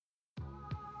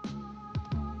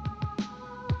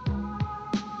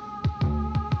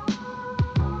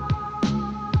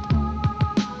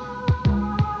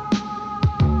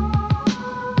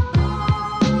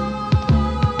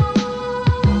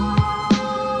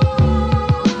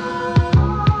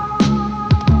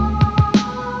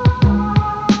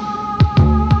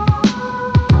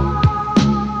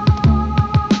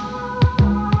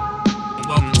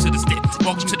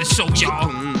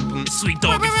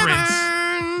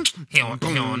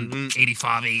on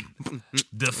 85.8,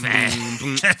 the fat.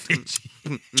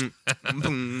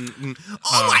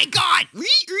 Oh my God!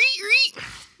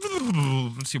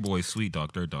 It's your boy, Sweet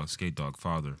Dog, Third Dog, Skate Dog,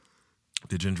 Father,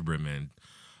 the Gingerbread Man,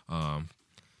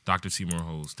 Dr. Seymour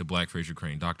Holes, the Black Fraser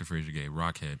Crane, Dr. Fraser Gay,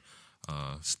 Rockhead,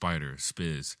 Spider,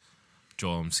 Spiz,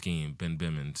 Joel M. Scheme, Ben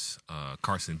Bimmons,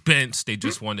 Carson Bentz. They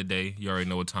just won today. You already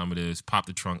know what time it is. Pop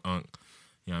the Trunk Unk.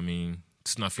 You know what I mean?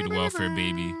 Snuffy the Welfare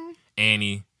Baby.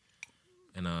 Annie.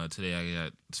 And today I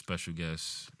got special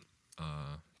guest,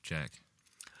 Jack.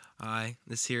 Hi,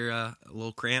 this here a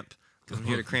little cramp. I'm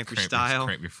here to cramp your style.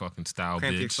 Cramp your fucking style,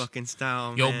 cramp bitch. Your fucking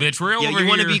style, Yo, man. bitch, we're over here. You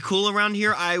want to be cool around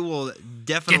here? I will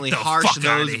definitely Get the harsh fuck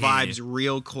outta those here. vibes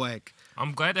real quick.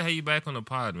 I'm glad to have you back on the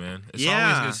pod, man. It's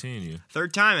Yeah. always good seeing you.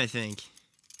 Third time, I think.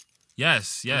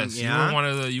 Yes. Yeah.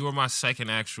 You were my second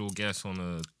actual guest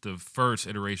on the first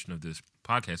iteration of this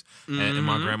podcast. In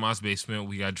my grandma's basement,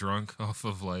 we got drunk off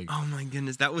of Oh my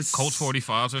goodness, that was Colt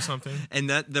 45s or something. And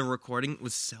that the recording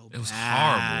was so bad. It was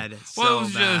horrible. So Well, it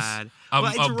was bad.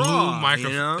 just a blue raw,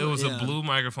 microphone. You know? It was a blue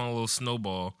microphone, a little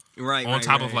snowball, right on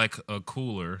top of right. like a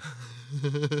cooler.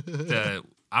 That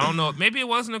I don't know. Maybe it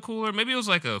wasn't a cooler. Maybe it was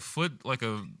like a foot, like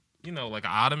a like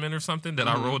an ottoman or something that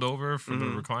I rolled over from the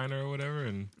recliner or whatever.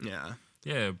 And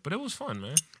Yeah, but it was fun,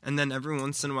 man. and then every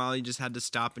once in a while, you just had to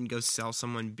stop and go sell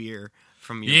someone beer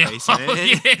from your basement.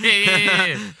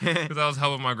 yeah. Because I was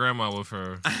helping my grandma with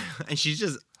her. And she's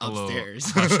just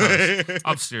upstairs.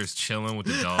 Upstairs chilling with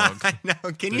the dog. I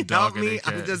know. Can The you dog help and the me?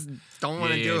 I cat. just don't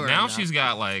want to Yeah, do it. now right she's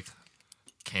got like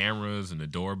cameras and a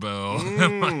doorbell.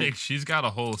 Like she's got a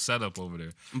whole setup over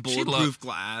there. bulletproof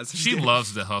glass. She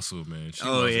loves the hustle, man. She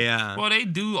Oh, loves it. yeah. Well, they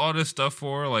do all this stuff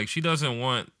for her. Like she doesn't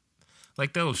want.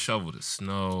 Like they'll shovel the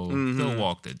snow, they'll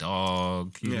walk the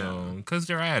dog, you know, because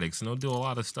they're addicts and they'll do a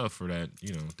lot of stuff for that,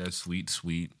 that sweet.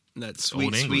 That Old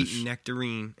sweet English.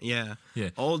 nectarine. Yeah. Yeah.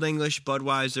 Old English,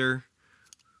 Budweiser.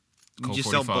 You Colt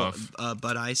just sell 45.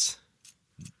 Bud Ice.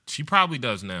 She probably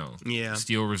does now. Yeah.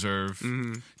 Steel Reserve.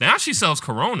 Now she sells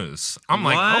Coronas. I'm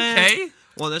like, What? okay.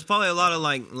 Well, there's probably a lot of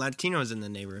like Latinos in the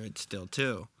neighborhood still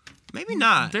too. Maybe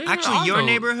not. There Actually, are your no-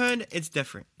 neighborhood, it's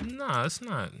different. Nah, it's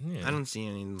not. Yeah. I don't see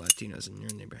any Latinos in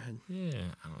your neighborhood. Yeah,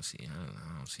 I don't see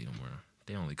them where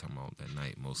they only come out at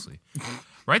night mostly.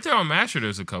 Right there on Masher,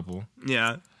 there's a couple.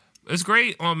 Yeah. It's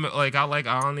great. I like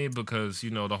Alany because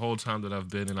the whole time that I've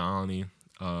been in Alany,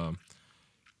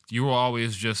 you were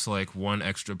always just like one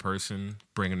extra person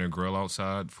bringing their grill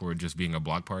outside for just being a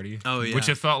block party. Oh, yeah. Which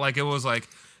it felt like it was like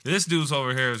this dude's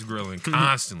over here is grilling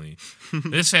constantly.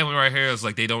 This family right here is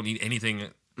like they don't need anything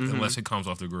unless it comes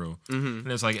off the grill.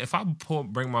 And it's like if I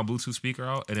bring my Bluetooth speaker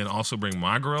out and then also bring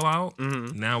my grill out,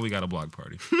 now we got a block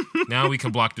party. Now we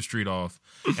can block the street off,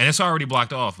 and it's already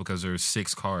blocked off because there's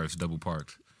 6 cars double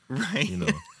parked. Right.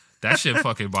 That shit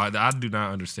fucking body. I do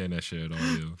not understand that shit at all.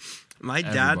 Yo. My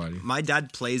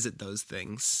dad plays at those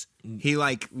things. He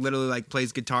like literally like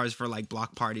plays guitars for like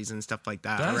block parties and stuff like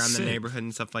that That's around sick. the neighborhood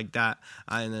and stuff like that.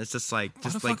 And it's just like the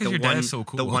like fuck is your dad so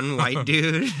cool? the one white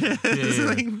dude. is, Yeah.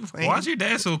 like, playing. Why's your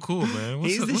dad so cool, man?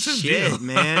 He's the what's his shit, deal?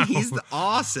 man. He's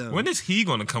awesome. When is he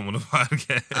gonna come on the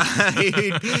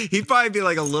podcast? He'd probably be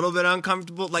like a little bit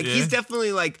uncomfortable. Like Yeah. he's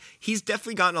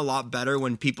definitely gotten a lot better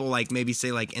when people like maybe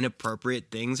say like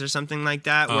inappropriate things or something like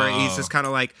that. Where he's just kind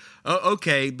of like, oh,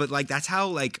 okay, but like that's how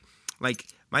like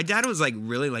my dad was like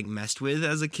really like messed with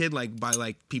as a kid, like by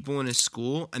like people in his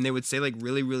school, and they would say like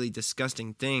really really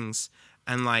disgusting things.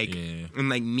 And like and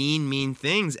like mean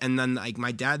things, and then like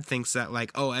my dad thinks that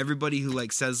like everybody who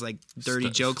like says like dirty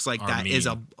jokes like that is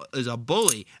a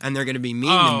bully, and they're gonna be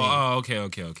mean to me. Oh, okay.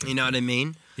 You know what I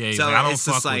mean? Yeah, so like, I don't it's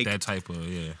fuck just with like that type of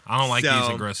I don't like these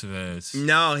aggressive ass.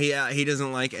 no, he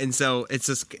doesn't like, and so it's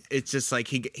just like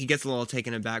he gets a little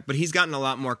taken aback, but he's gotten a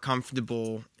lot more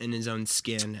comfortable in his own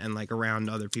skin and like around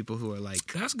other people who are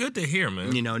like That's good to hear,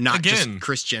 man. not just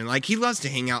Christian. Like he loves to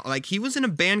hang out. Like he was in a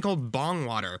band called Bong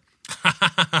Water.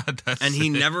 And he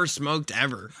never smoked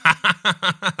ever.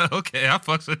 Okay, I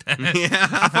fucks with that. Yeah.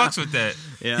 I fucks with that.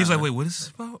 Yeah. He's like, wait, what is this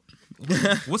about?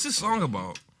 What's this song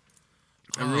about?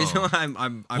 The reason why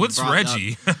I'm What's brought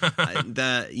Reggie?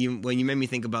 Up, when you made me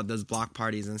think about those block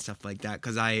parties and stuff like that,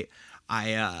 because I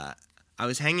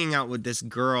was hanging out with this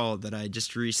girl that I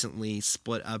just recently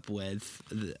split up with.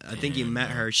 I think you met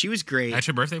her. She was great. At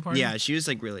your birthday party? Yeah, she was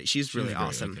like she's really great,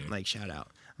 awesome. okay. Like shout out.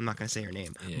 I'm not gonna say her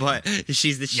name, Yeah. but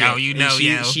she's the shit. Yo, you know,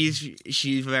 yo.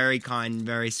 She's very kind,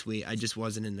 very sweet. I just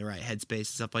wasn't in the right headspace and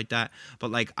stuff like that. But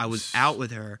like, I was out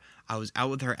with her. I was out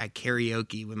with her at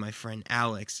karaoke with my friend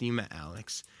Alex. You met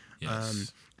Alex,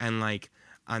 Yes. and like,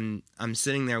 I'm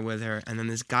sitting there with her, and then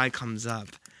this guy comes up,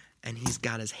 and he's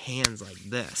got his hands like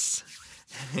this,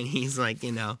 and he's like,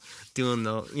 doing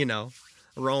the,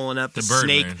 rolling up the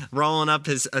Birdman. snake, rolling up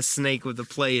a snake with the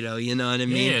Play-Doh, you know what I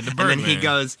mean? Yeah, the And then he Birdman.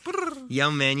 goes,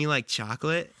 yo, man, you like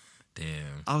chocolate? Damn.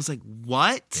 I was like,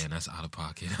 what? Damn, that's out of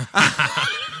pocket.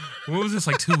 What was this,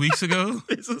 like 2 weeks ago?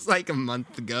 This was like a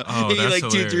month ago. Oh, He, that's like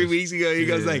 2-3 hilarious. weeks ago. He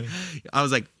goes Yeah. like, I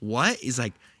was like, what? He's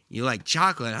like, you like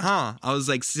chocolate, huh? I was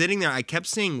like sitting there. I kept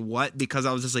saying what because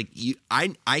I was just like,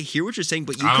 I hear what you're saying,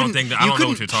 but you I don't couldn't, think that- I don't know what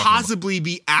couldn't you're talking about. possibly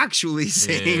be actually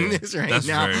saying Yeah, this right that's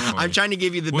now. very funny. I'm trying to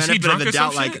give you the Was he benefit of drunk the or some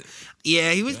doubt. Like, shit?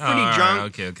 yeah, he was pretty all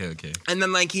right, drunk. Okay. And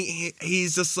then like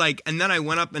he's just like, and then I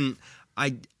went up and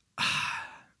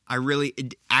I really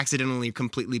accidentally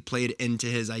completely played into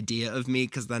his idea of me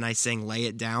because then I sang "Lay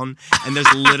It Down" and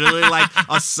there's literally like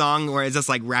a song where it's just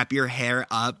like wrap your hair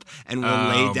up and we'll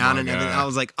lay Oh, down my and everything. God. I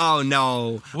was like, oh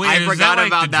no, Wait, I is forgot that, like,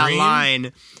 about The that Dream?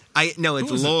 line. No, it's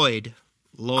Who is it? Lloyd.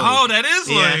 Lloyd. Oh, that is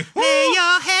yeah. like. Lay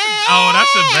your head Oh,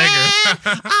 that's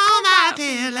a banger. on my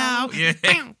pillow. Yeah.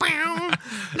 Bow, bow.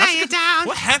 Lay it down.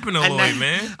 What happened to And Lloyd, then-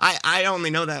 man? I only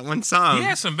know that one song. He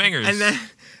had some bangers.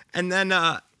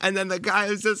 And then the guy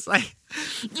was just like,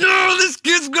 "Yo, this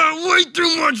kid's got way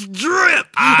too much drip."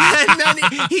 And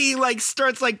then he like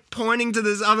starts like pointing to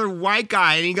this other white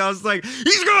guy, and he goes like,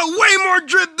 "He's got way more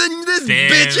drip than this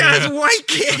Damn. bitch ass white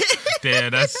kid."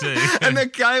 Damn, that's it. And the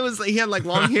guy was like, he had like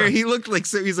long hair. He looked like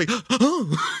so. He's like,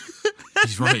 "Oh."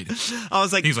 He's right. I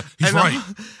was like, He's and, right.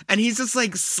 and he's just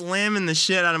like slamming the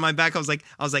shit out of my back. I was like,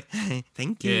 hey,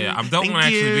 thank you. Yeah, I don't Thank want to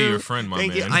actually be you. your friend, my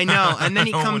Thank man. you. I know. And then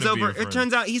he I don't comes wanna be over. your friend. It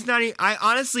turns out he's not. I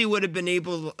honestly would have been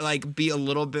able to like be a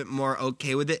little bit more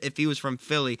okay with it if he was from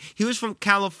Philly. He was from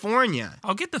California.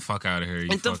 Oh, get the fuck out of here. You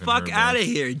Get the fucking fuck nerd, out man. of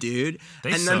here, dude.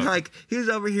 They and then suck. like he was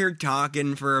over here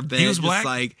talking for a bit. He was just black?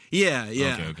 like yeah.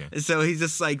 Okay. So he's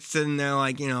just like sitting there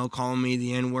like, calling me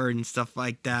the N-word and stuff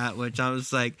like that, which I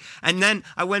was like, and then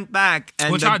I went back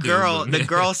and Which I the do, girl but-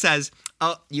 girl says,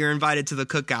 "Oh, you're invited to the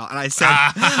cookout." And I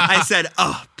said,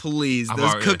 "Oh, please. I'm Those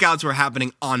already- cookouts were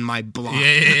happening on my block."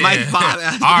 Yeah. My father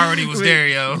I already was there,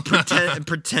 yo.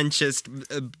 Pretentious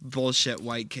bullshit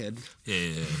white kid.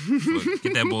 Yeah. Look,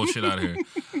 get that bullshit out of here.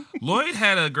 Lloyd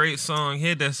had a great song. He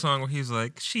had that song where he's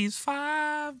like, "She's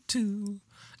 5'2",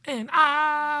 and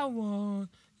I want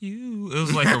you." It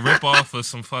was like a rip off of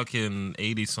some fucking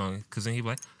 80s song. Because then he'd be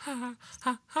like, ha, ha,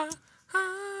 ha, ha.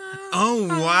 Oh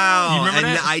wow! You remember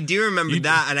and that? I do remember You-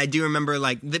 that, and I do remember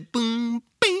like the boom,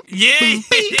 bing, Yeah.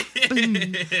 boom,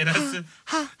 That's it.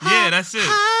 Yeah, that's it.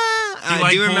 I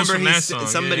like, do pulls remember from that song,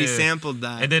 somebody yeah. sampled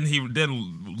that. And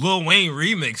then Lil Wayne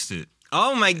remixed it.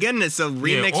 Oh my goodness! So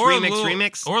remix, Yeah, or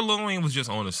remix. Or Lil Wayne was just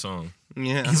on a song.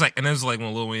 Yeah. He's like, and it was like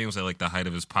when Lil Wayne was at like the height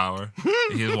of his power.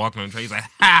 He was walking on the train. He's like,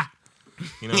 ha!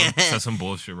 Said some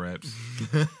bullshit raps.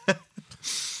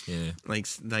 Yeah. like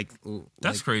That's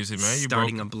like crazy, man. You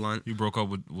starting broke, a blunt. You broke up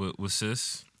with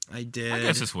sis. I did. I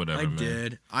guess it's whatever, I man.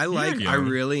 did. I young.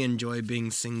 really enjoy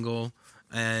being single,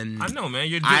 and I know, man.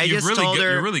 You're I you're just really told good.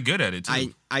 her- You're really good at it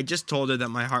too. I just told her that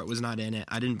my heart was not in it.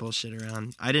 I didn't bullshit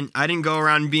around. I didn't go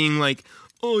around being like,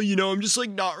 oh, I'm just like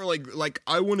not like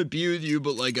I want to be with you,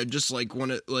 but like I just like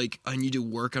want to like I need to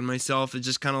work on myself. It's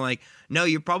just kind of like, no,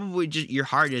 you're probably just your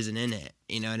heart isn't in it.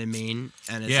 You know what I mean?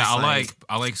 And it's Yeah, just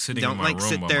I like sitting don't in my like room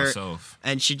sit by there- myself.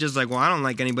 And she just like, well, I don't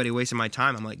like anybody wasting my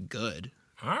time. I'm like, good.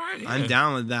 All right, yeah. I'm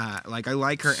down with that. Like, I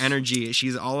like her energy.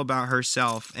 She's all about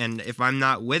herself. And if I'm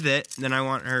not with it, then I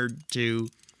want her to,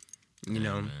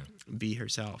 man. be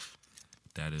herself.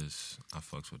 That is, I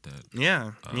fucks with that.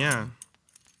 Yeah. Yeah.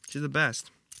 She's the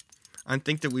best. I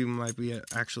think that we might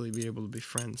actually be able to be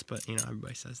friends, but,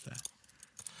 everybody says that.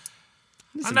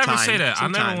 I never say that. I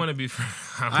never want want to be friends.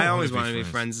 I always want to be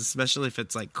friends, especially if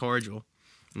it's, like, cordial.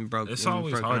 It's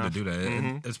always hard to do that.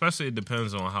 And especially it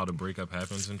depends on how the breakup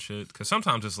happens and shit. Because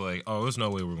sometimes it's like, oh, there's no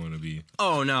way we're going to be.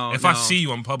 Oh, no. If I see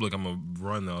you in public, I'm going to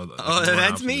run the other. Oh,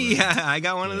 that's me. Yeah, I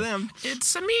got one of them.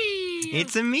 It's a me.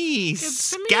 It's a me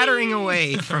It's a me. scattering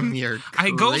away from your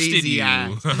I ghosted crazy you.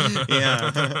 ass.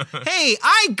 Yeah. Hey,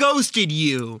 I ghosted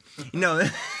you.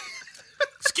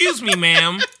 Excuse me,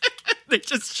 ma'am. They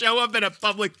just show up in a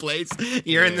public place.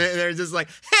 They're just like,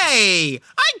 hey,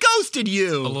 I ghosted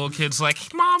you. The little kid's like,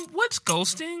 Mom, what's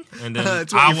ghosting? And then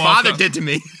That's what your father did to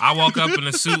me. I walk up in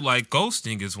a suit like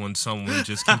ghosting is when someone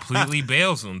just completely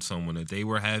bails on someone that they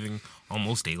were having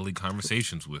almost daily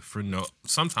conversations with for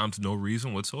sometimes no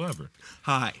reason whatsoever.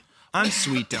 Hi, I'm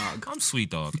Sweet Dog. I'm Sweet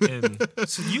Dog. And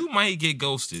so you might get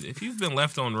ghosted. If you've been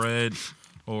left on red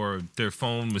or their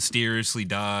phone mysteriously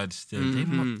died,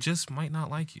 then they just might not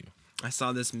like you. I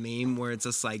saw this meme where it's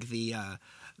just like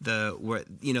the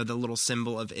little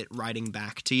symbol of it writing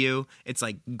back to you. It's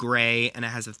like gray and it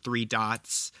has the 3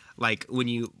 dots. Like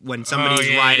when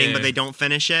somebody's writing but they don't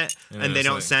finish it and they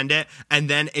don't send it, and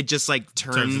then it just like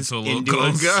turns into a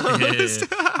ghost. Yeah.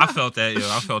 I felt that.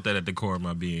 I felt that at the core of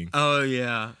my being. Oh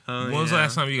yeah. When was the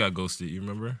last time you got ghosted? You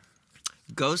remember?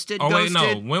 Ghosted? Oh wait,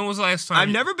 no. When was the last time? I've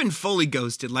never been fully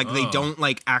ghosted. Like they don't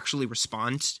like actually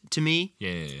respond to me.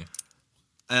 Yeah.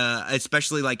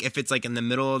 Especially like if it's like in the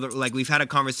middle of like we've had a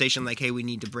conversation like, hey, we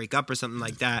need to break up or something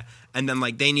like that, and then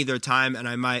like they need their time, and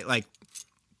I might like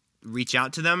reach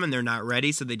out to them and they're not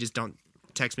ready, so they just don't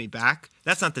text me back.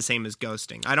 That's not the same as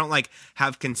ghosting. I don't like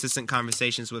have consistent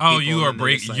conversations with people. Oh,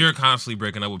 you're constantly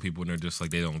breaking up with people and they're just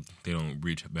like they don't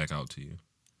reach back out to you.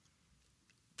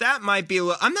 That might be a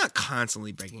little. I'm not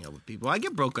constantly breaking up with people. I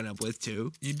get broken up with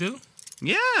too. You do?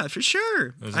 Yeah, for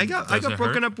sure. I got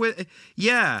broken up with.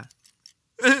 Yeah.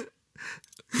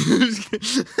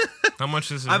 How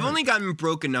much is it? I've only gotten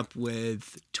broken up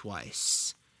with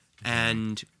twice,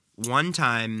 and the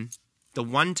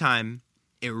one time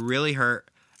it really hurt,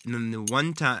 and then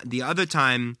the other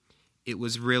time it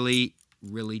was really,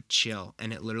 really chill,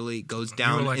 and it literally goes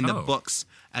down in the books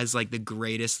as like the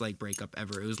greatest like breakup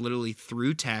ever. It was literally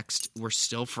through text. We're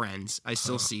still friends. I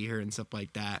still see her and stuff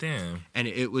like that. Damn. And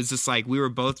it was just like we were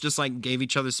both just like gave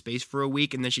each other space for a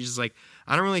week, and then she's just like,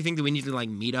 I don't really think that we need to like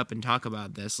meet up and talk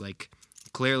about this. Like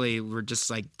clearly we're just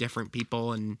like different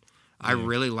people, and I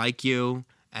really like you,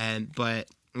 and like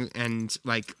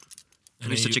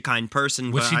you're such a kind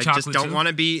person, but I just don't want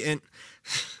to be in.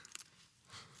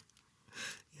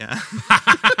 Yeah.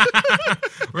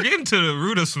 We're getting to the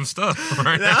root of some stuff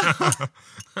right now.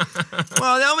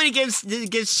 Well, nobody gives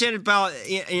shit about,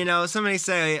 somebody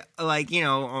say, like,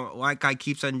 white guy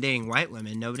keeps on dating white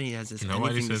women. Nobody has anything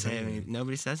to say.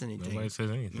 Nobody says anything. Nobody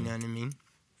says anything. You know what I mean?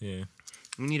 Yeah.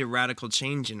 We need a radical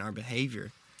change in our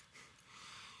behavior.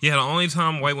 Yeah, the only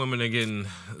time white women are getting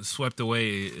swept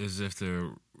away is if they're...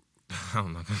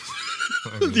 I'm not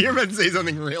gonna. You're about to say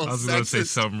something real. I was going to say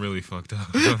something really fucked up.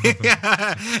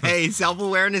 Yeah. Hey,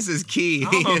 self-awareness is key. I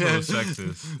don't know if it was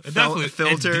sexist. It definitely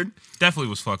filtered. It definitely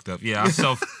was fucked up. Yeah, I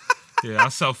self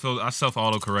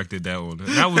auto corrected that one.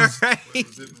 That was right.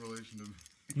 Was it in relation to me?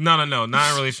 No,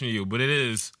 not in relation to you, but it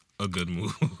is a good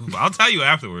move. I'll tell you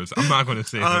afterwards. I'm not going to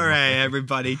say it. All right,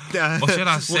 everybody. Or should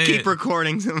I say we'll keep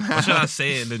recording somehow. Or should I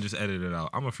say it and then just edit it out?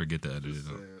 I'm going to forget to edit it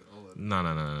out. No,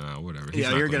 whatever. He's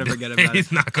you're gonna forget about it.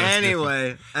 He's not gonna.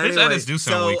 Anyway, edits do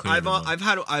sound way cleaner. I've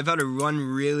had a one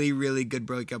really, really good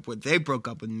breakup with. They broke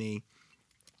up with me.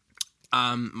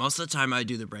 Most of the time I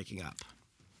do the breaking up.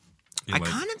 I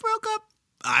kind of broke up.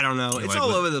 I don't know. It's all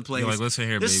over the place. Like, listen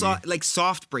here, There's baby. like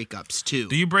soft breakups too.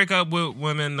 Do you break up with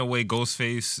women the way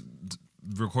Ghostface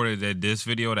recorded that diss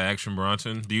video to Action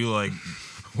Bronson? Do you like?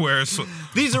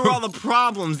 These are all the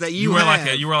problems that you wear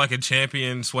have. You wear like a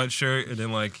champion sweatshirt, and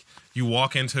then like you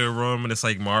walk into a room and it's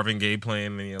like Marvin Gaye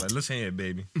playing, and you're like, "Listen here,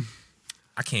 baby,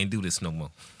 I can't do this no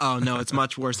more." Oh no, it's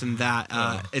much worse than that.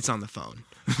 It's on the phone.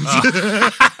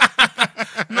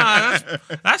 Nah,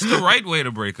 that's the right way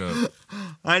to break up.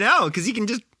 I know, because you can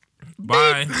just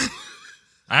bye.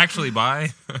 Actually, bye.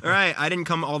 All right, I didn't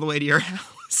come all the way to your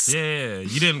house. Yeah,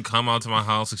 you didn't come out to my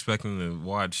house expecting to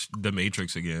watch The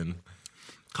Matrix again.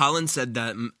 Colin said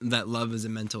that love is a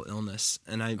mental illness,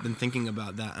 and I've been thinking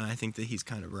about that, and I think that he's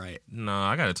kind of right. No,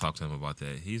 I got to talk to him about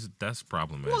that. That's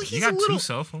problematic. Well, he got 2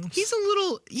 cell phones. He's a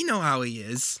little, you know how he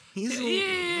is.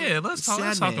 Let's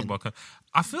talk about.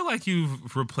 I feel like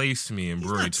you've replaced me in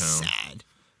Brewerytown. Sad.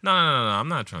 No. I'm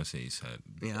not trying to say he's sad.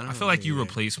 Yeah, I feel like you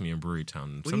replaced me in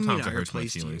Brewerytown. Sometimes it hurts my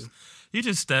feelings. You? You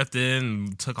just stepped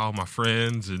in, took all my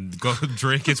friends, and go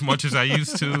drink as much as I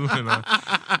used to. And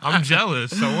I'm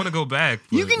jealous. I want to go back.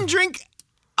 You can drink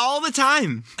all the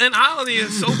time. And Olney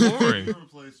is so boring. You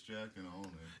replaced Jack and Olney.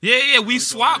 Yeah, we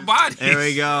swap bodies. There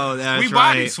we go. That's we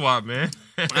body swap, man.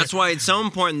 That's why it's so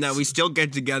important that we still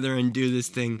get together and do this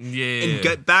thing. Yeah. And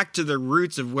get back to the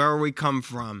roots of where we come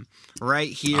from.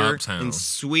 Right here Uptown. in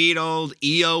sweet old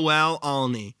EOL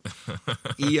Olney.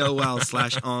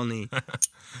 EOL/Olney.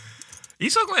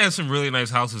 East Oakland has some really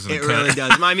nice houses in the It cut. really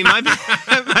does. I mean, my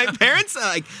parents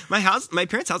my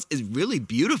parents' house is really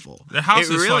beautiful. The house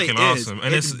is really fucking awesome,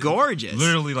 and it's gorgeous.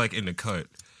 Literally, like in the cut.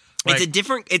 Like,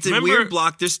 It's a weird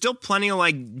block. There's still plenty of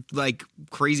like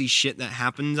crazy shit that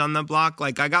happens on the block.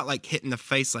 Like I got like hit in the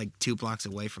face like 2 blocks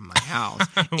away from my house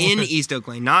in East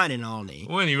Oakland, not in Olney.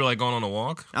 When you were like going on a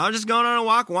walk? I was just going on a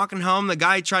walk, walking home. The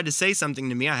guy tried to say something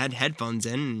to me. I had headphones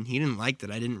in, and he didn't like that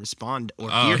I didn't respond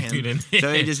or hear him. You didn't.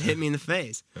 So he just hit me in the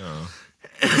face. Oh.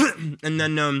 And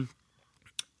then,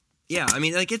 yeah, I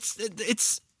mean, like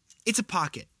it's it's a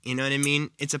pocket. You know what I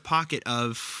mean? It's a pocket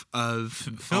of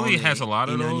Philly has a lot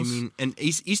of you know those. What I mean? And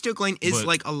East Oak Lane is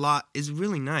like a lot. Is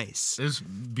really nice. It's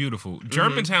beautiful.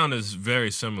 Germantown is very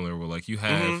similar. Where like you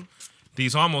have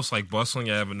these almost like bustling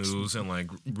avenues and like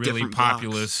really Different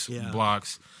populous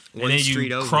blocks. One And then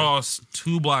street you over. cross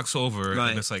 2 blocks over,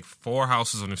 Right. and it's like 4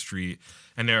 houses on the street.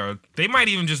 And they might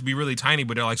even just be really tiny,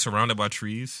 but they're like surrounded by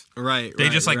trees. Right. They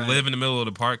just like right. live in the middle of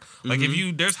the park. Like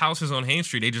if there's houses on Hain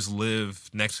Street, they just live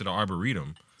next to the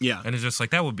Arboretum. Yeah. And it's just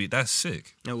like that's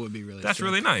sick. That would be really. That's sick.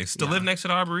 really nice to Yeah. live next to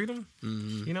the Arboretum.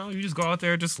 You know, you just go out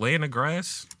there, just lay in the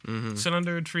grass, sit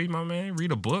under a tree, my man,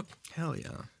 read a book. Hell yeah.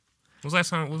 What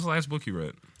was the last book you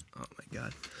read? Oh my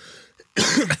god.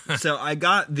 So I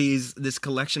got this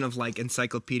collection of like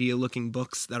encyclopedia looking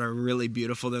books that are really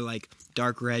beautiful. They're like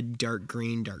dark red, dark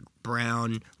green, dark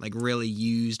brown, like really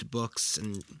used books,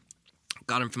 and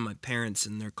got them from my parents.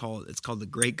 And it's called The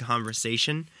Great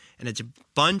Conversation, and it's a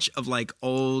bunch of like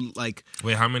old like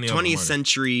Wait, how many? 20th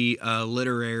century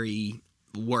literary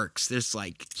works. There's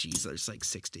like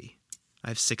 60. I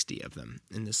have 60 of them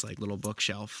in this like little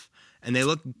bookshelf. And they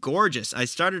look gorgeous. I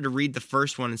started to read the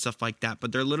first one and stuff like that,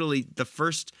 but they're literally the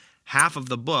first half of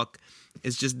the book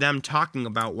is just them talking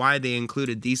about why they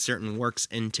included these certain works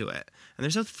into it. And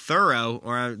they're so thorough,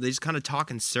 or they just kind of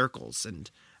talk in circles. And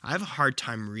I have a hard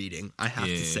time reading. I have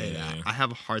to say that. I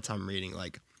have a hard time reading.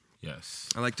 Like, yes,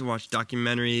 I like to watch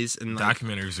documentaries, and like,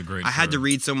 documentaries are great. I had to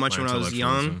read so much when I was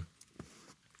young.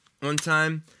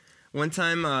 intellectualism. One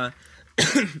time,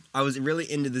 I was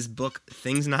really into this book,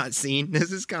 Things Not Seen.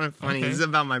 This is kind of funny. Okay. This is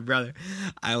about my brother.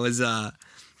 I was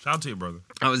Shout out to your brother.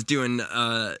 I was doing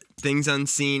Things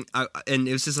Unseen, and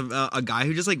it was just a guy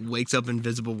who just like wakes up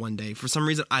invisible one day. For some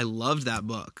reason, I loved that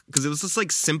book because it was just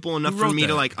like simple enough for wrote me to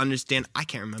that? like understand. I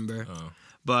can't remember, Oh,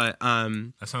 but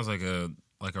that sounds like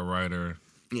a writer.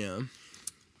 yeah.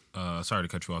 Sorry to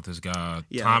cut you off. This guy,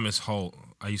 Yeah. Thomas Holt.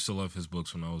 I used to love his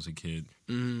books when I was a kid.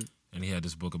 Mm-hmm. And he had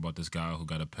this book about this guy who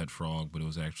got a pet frog, but it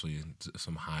was actually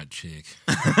some hot chick.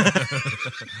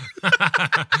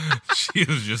 She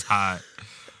was just hot.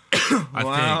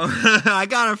 Wow, think. I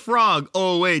got a frog.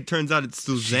 Oh wait, turns out it's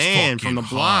Suzanne from the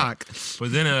fucking block.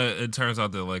 But then it turns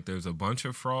out that like there's a bunch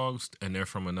of frogs and they're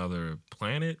from another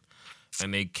planet,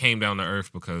 and they came down to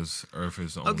Earth because Earth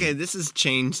is the only. Okay, this has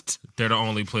changed. They're the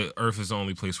only place. Earth is the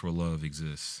only place where love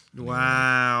exists.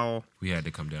 Wow, We had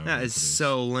to come down. that here is for this.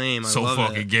 so lame. I So love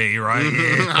fucking it. gay, right? Fucking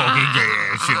gay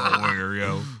ass shit over here,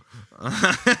 yo.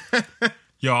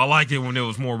 Yo, I like it when it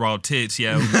was more about tits.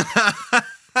 Yeah.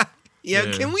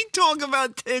 Yeah, can we talk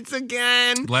about tits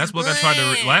again? Last book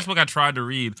I tried to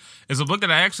read is a book that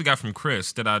I actually got from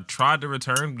Chris that I tried to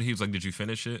return, but he was like, "Did you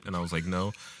finish it?" And I was like,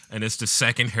 "No." And it's the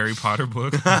second Harry Potter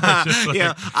book.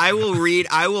 Yeah, I will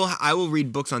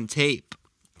read books on tape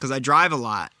because I drive a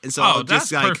lot, and so I'll that's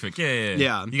just like perfect. Yeah.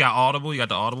 Yeah. You got Audible. You got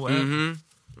the Audible app.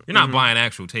 You're not buying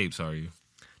actual tapes, are you?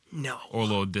 no. Or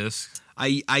little discs.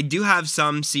 I do have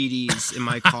some CDs in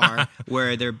my car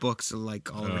where their books are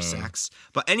like all over sacks.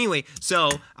 But anyway, so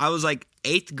I was like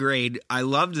 8th grade. I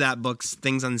loved that book,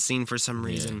 Things Unseen, for some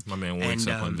reason. My man wakes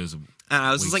And, up invisible. And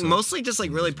I was just Wakes like up mostly just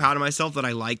like really proud of myself that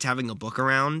I liked having a book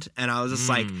around. And I was just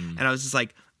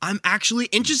like, I'm actually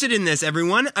interested in this,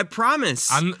 everyone. I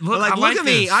promise. Look at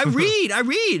me. this. I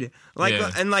read. Like, Yeah.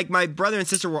 and like my brother and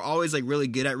sister were always like really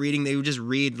good at reading. They would just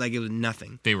read like it was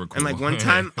nothing. They were cool. And like one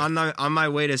time on my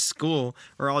way to school,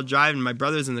 we're all driving. My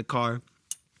brother's in the car.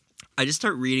 I just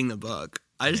start reading the book.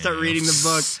 I just start reading the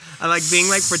book. I like being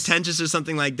like pretentious or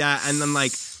something like that. And then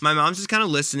like my mom's just kind of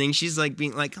listening. She's like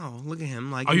being like, "Oh, look at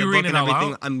him!" Like, Are you the book reading and it out everything.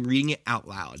 loud? I'm reading it out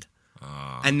loud.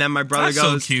 And then my brother That's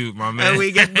goes, so cute, my man. and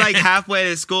we get like halfway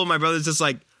to school. My brother's just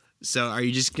like, "So are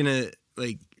you just gonna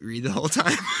like read the whole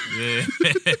time?" Yeah.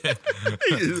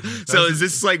 So is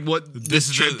this like what This this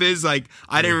is trip the- is like?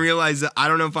 I didn't realize that. I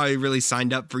don't know if I really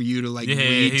signed up for you to like Yeah,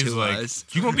 read he's to like, us.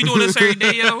 "You gonna be doing this every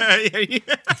day, yo?"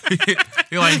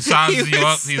 He like sizes you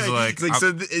up. He's like, so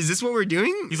is this what we're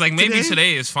doing? he's like, maybe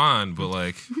today is fine, but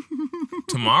like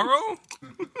tomorrow,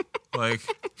 like,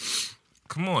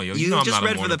 come on, yo. You know I'm just not a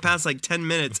read for the morning- past like 10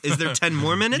 minutes. Is there 10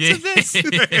 more minutes Yeah. of this?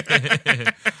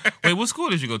 Wait, what school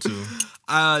did you go to?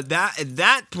 That at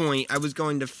that point, I was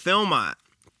going to Philmont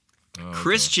Oh, okay.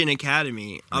 Christian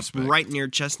Academy Respect. up right near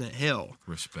Chestnut Hill.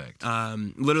 Respect. Literally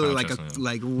Shout out like Chestnut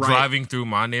Hill. right. Driving through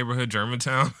my neighborhood,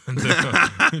 Germantown, and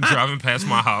then driving past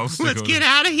my house. to Let's go get to-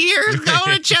 out of here. Go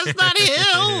to Chestnut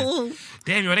Hill.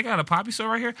 Damn, yo, they got a poppy store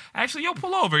right here. Actually, yo,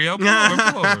 pull over, yo, pull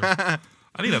over.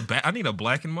 I need a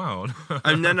black and mild.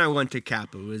 And then I went to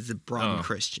Kappa. It was a Broughton Oh.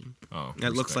 Christian. Oh, It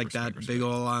looks like respect, that big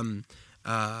old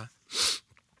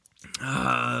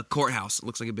Courthouse. It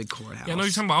looks like a big courthouse. Yeah, I know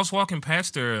you're talking about. I was walking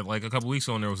past there like a couple weeks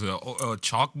ago, and there was a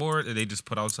chalkboard that they just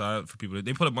put outside for people.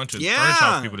 They put a bunch of furniture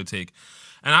out for people to take.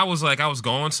 And I was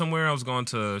going somewhere. I was going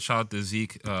to shout out to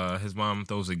Zeke. His mom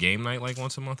throws a game night like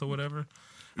once a month or whatever.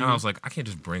 And I was like, I can't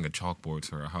just bring a chalkboard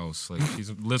to her house. Like, she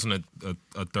lives in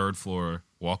a third floor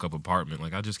walk-up apartment.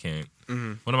 Like, I just can't.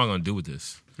 What am I going to do with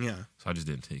this? Yeah. So I just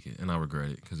didn't take it. And I regret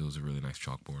it because it was a really nice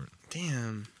chalkboard.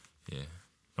 Damn. Yeah.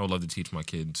 I would love to teach my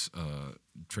kids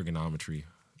trigonometry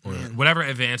or whatever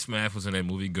advanced math was in that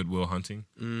movie, Good Will Hunting.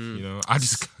 You know, I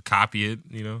just copy it,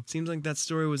 you know. Seems like that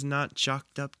story was not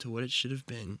chalked up to what it should have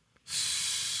been.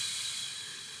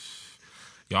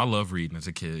 Yo, I love reading as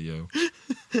a kid, yo.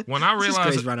 When I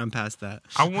realized, just right on past that.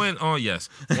 I went. Oh yes,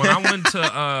 when I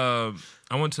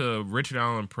went to Richard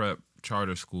Allen Prep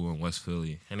Charter School in West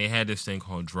Philly, and they had this thing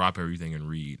called Drop Everything and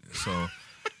Read. So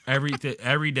every day,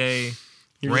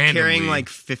 you're just carrying like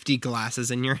 50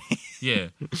 glasses in your hand. Yeah,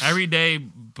 every day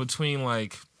between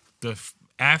like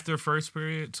after first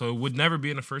period, so it would never be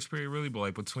in the first period really, but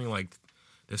like between like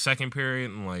the second period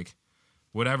and like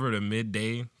whatever the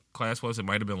midday class was, it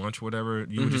might have been lunch or whatever,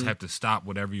 you would just have to stop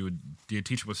whatever your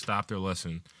teacher would stop their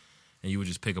lesson and you would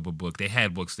just pick up a book. They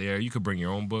had books there. You could bring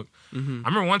your own book. I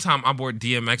remember one time I bought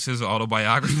DMX's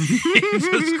autobiography to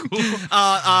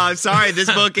school. Sorry,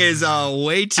 this book is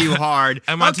way too hard.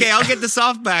 I'll get the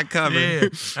softback cover. Yeah.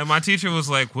 And my teacher was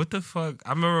like, what the fuck? I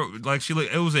remember like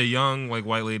it was a young like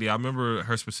white lady. I remember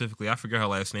her specifically. I forget her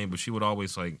last name, but she would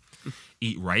always like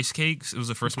eat rice cakes. It was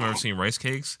the first time I ever seen rice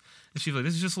cakes. And she's like,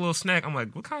 this is just a little snack. I'm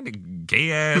like, what kind of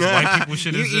gay-ass white people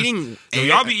shit is this? Yo,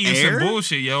 y'all be eating some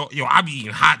bullshit, yo. Yo, I be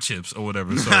eating hot chips or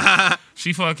whatever. So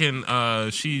she fucking,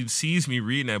 she sees me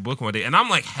reading that book one day. And I'm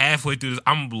like halfway through this.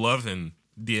 I'm loving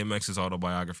DMX's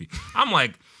autobiography. I'm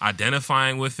like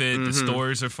identifying with it. The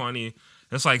stories are funny.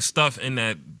 There's like stuff in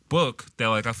that book that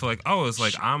like I feel like, oh, it's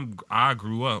like I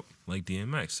grew up like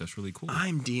DMX. That's really cool.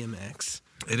 I'm DMX.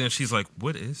 And then she's like,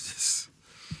 what is this?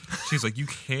 She's like, you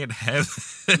can't have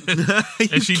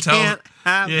it. And she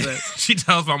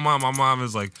tells my mom. My mom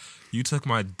is like, you took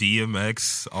my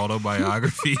DMX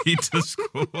autobiography to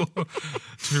school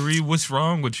to read. What's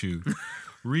wrong with you?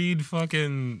 Read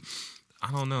fucking,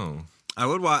 I don't know. I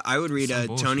would read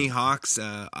Tony Hawk's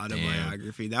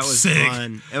autobiography. That was sick.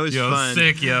 Fun. It was fun.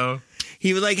 Sick, yo.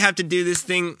 He would like have to do this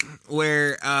thing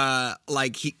where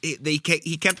like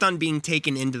he kept on being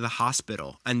taken into the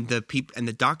hospital, and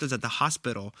the doctors at the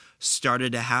hospital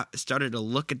started to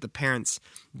look at the parents,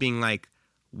 being like,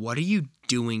 "What are you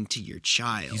doing to your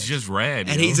child?" He's just rad,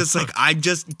 and he's just like, I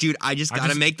just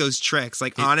gotta make those tricks.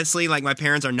 Like honestly, like my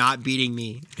parents are not beating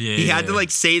me. Yeah, he had to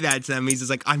like say that to them. He's just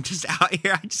like, I'm just out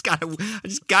here. I just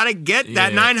gotta get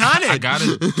that 900. I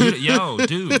gotta, yo,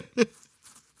 dude.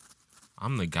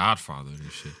 I'm the godfather of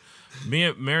this shit. Me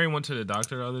and Mary went to the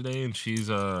doctor the other day, and she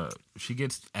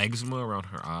gets eczema around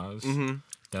her eyes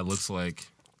that looks like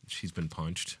she's been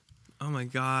punched. Oh my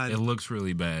god! It looks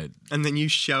really bad. And then you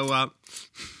show up,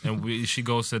 and she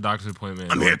goes to the doctor's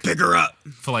appointment. I'm here to pick her up.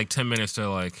 For like 10 minutes, they're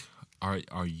like,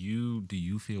 "Are you? Do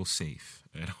you feel safe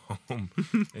at home?"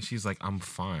 And she's like, "I'm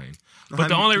fine." But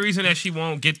the only reason that she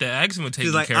won't get the eczema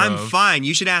taken care of, I'm fine.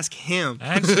 You should ask him.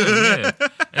 Eczema, yeah,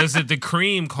 is that the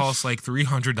cream costs like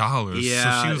 $300.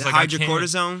 Yeah, so she was like,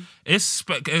 hydrocortisone.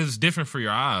 It's different for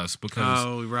your eyes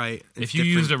because if you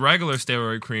use the regular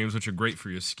steroid creams, which are great for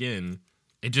your skin,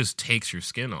 it just takes your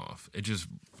skin off. It just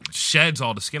sheds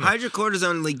all the skin off.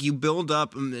 Hydrocortisone, like you build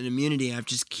up an immunity. I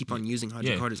just keep on using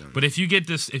hydrocortisone. Yeah. But if you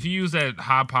use that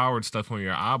high-powered stuff on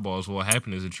your eyeballs, what will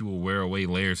happen is that you will wear away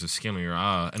layers of skin on your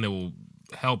eye, and it will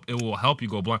help you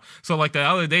go blind. So like the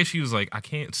other day, she was like, I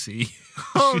can't see.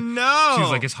 Oh no! She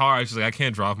was like, it's hard. She's like, I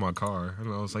can't drive my car.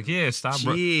 And I was like, yeah, stop.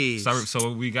 Stop.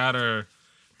 So we got her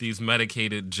these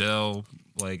medicated gel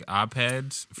like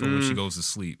iPads for when she goes to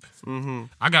sleep.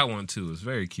 I got one too. It's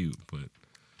very cute, but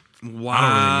wow,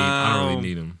 I don't really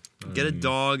need them. Get a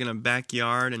dog in a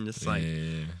backyard and just like.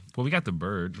 Yeah. Well, we got the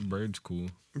bird. The bird's cool.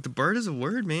 The bird is a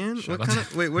word, man.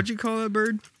 What'd you call that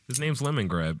bird? His name's Lemon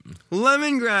Grab.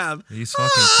 Lemon Grab. He's fucking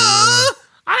cool.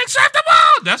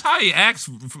 Unacceptable! That's how he acts,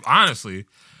 honestly.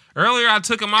 Earlier, I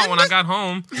took him out when I got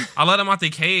home. I let him out the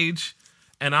cage,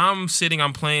 and I'm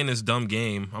playing this dumb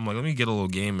game. I'm like, let me get a little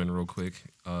game in real quick.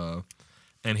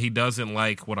 And he doesn't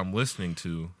like what I'm listening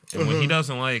to. And when he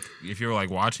doesn't like, if you're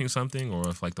like watching something or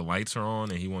if like the lights are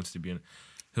on and he wants to be in,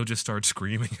 he'll just start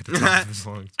screaming at the top of his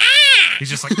lungs. He's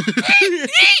just like,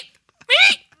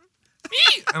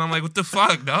 and I'm like, what the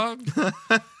fuck, dog? So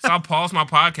I pause my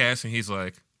podcast and he's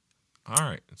like, all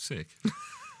right, sick.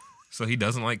 So he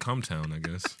doesn't like Cumtown, I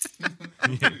guess.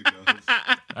 Yeah.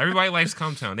 Everybody likes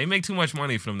Cumtown. They make too much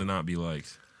money for them to not be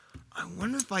liked. I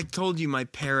wonder if I told you my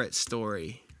parrot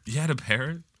story. You had a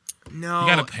parrot? No, You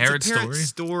got a parrot it's a parrot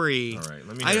story. All right,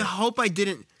 let me I hear it. hope I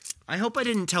didn't. I hope I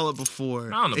didn't tell it before.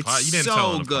 Not on the it's pod. You didn't so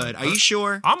tell it on the good. pod. Are you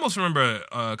sure? I almost remember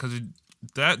because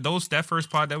that first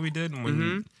pod that we did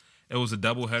when it was a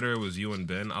double header. It was you and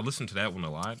Ben. I listened to that one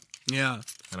a lot, Yeah.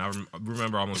 and I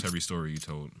remember almost every story you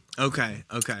told. Okay.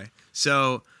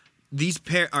 So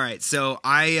all right. So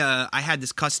I had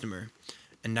this customer,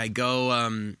 and I go.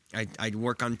 I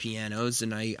work on pianos,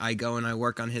 and I go and I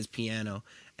work on his piano,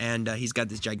 and he's got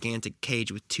this gigantic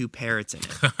cage with 2 parrots in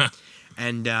it.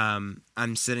 And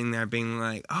I'm sitting there being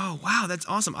like, oh, wow, that's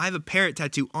awesome. I have a parrot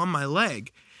tattoo on my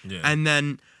leg. Yeah. And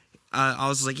then I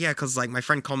was like, yeah, because like my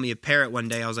friend called me a parrot one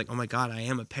day. I was like, oh, my God, I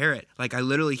am a parrot. Like I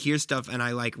literally hear stuff and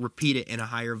I like repeat it in a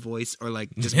higher voice or like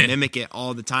just mimic it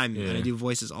all the time. Yeah. And I do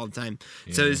voices all the time.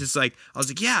 So it's just like, I was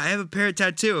like, yeah, I have a parrot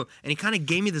tattoo. And he kind of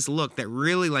gave me this look that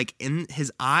really like in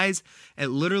his eyes, it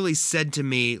literally said to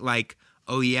me like,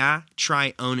 oh, yeah,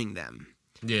 try owning them.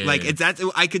 Yeah, Like it's that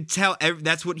I could tell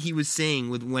that's what he was saying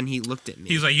when he looked at me.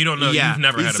 He's like, you don't know, you've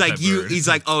never had a pet bird. He's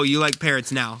like, oh, you like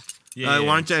parrots now. Yeah,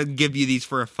 Why don't I give you these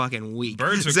for a fucking week?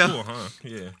 Birds are cool, huh?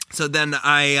 Yeah. So then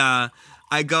I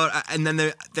go and then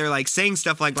they're like saying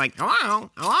stuff like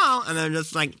hello, and they're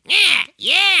just like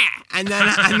yeah, and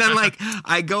then like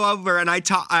I go over and I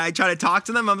try to talk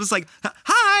to them. I'm just like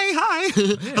hi,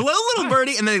 hello little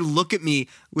birdie, and they look at me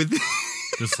with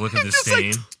Just look at the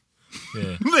stain.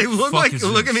 Yeah. They look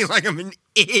Fuck at me like I'm an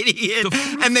idiot,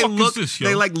 and they fuck is this, yo?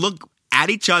 they like look at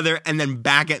each other and then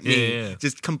back at me, Yeah.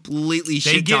 just completely They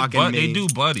shit talking me. They do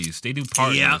buddies. They do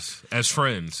partners Yeah. as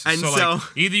friends. And so so- like,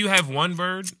 either you have one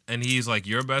bird and he's like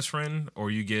your best friend, or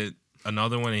you get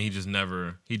another one and he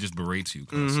just berates you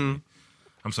constantly.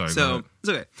 I'm sorry. go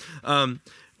So ahead.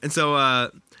 it's okay.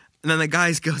 And then the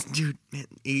guy goes, dude, man.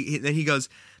 Then he goes,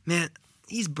 man,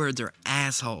 these birds are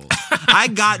assholes. I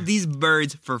got these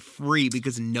birds for free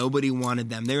because nobody wanted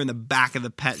them. They were in the back of the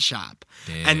pet shop.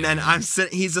 Damn. And then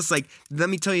he's just like, let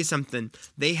me tell you something.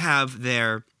 They have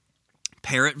their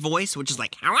parrot voice, which is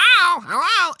like,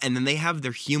 hello. And then they have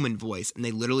their human voice, and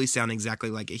they literally sound exactly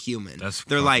like a human. They're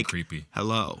They're like, creepy.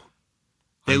 hello.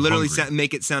 They I'm literally hungry.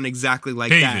 make it sound exactly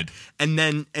like David.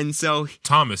 that. And so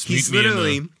Thomas, he's meet me in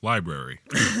literally- the library.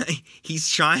 he's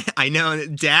trying. I know,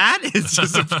 Dad is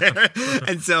just a parrot,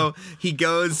 and so he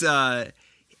goes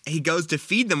to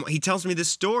feed them. He tells me this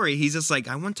story. He's just like,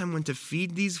 I one time went to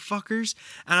feed these fuckers,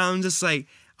 and I'm just like,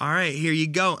 all right, here you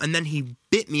go. And then he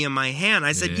bit me in my hand.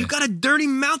 I said, Yeah. you got a dirty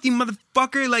mouth, you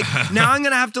motherfucker. Like, now I'm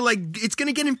going to have to, like, it's going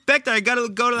to get infected. I got to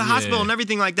go to the hospital and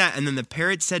everything like that. And then the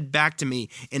parrot said back to me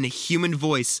in a human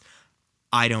voice,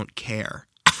 I don't care.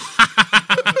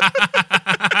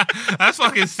 That's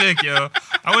fucking sick, yo.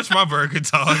 I wish my bird could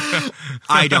talk.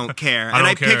 I don't care. I And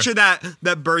I don't care. picture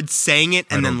that bird saying it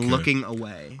and I don't then care. looking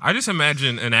away. I just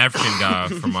imagine an African guy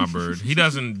for my bird. He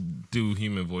doesn't do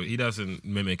human voice. He doesn't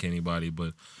mimic anybody,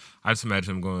 but I just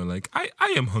imagine him going like, I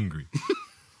am hungry.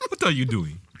 What are you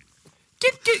doing?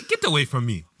 Get away from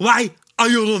me. Why are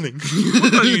you running?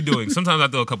 What are you doing? Sometimes I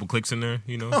throw a couple clicks in there,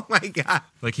 you know? Oh my God.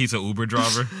 Like he's an Uber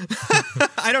driver.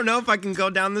 I don't know if I can go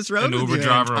down this road An with Uber you,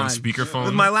 driver on Anton. speakerphone.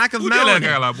 With my lack of melody.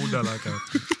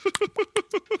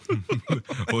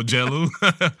 Ojelu.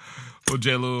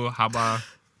 Ojelu, Haba.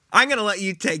 I'm going to let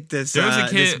you take this, There was a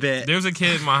this kid. bit. There was a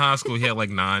kid in my high school. He had like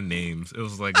 9 names. It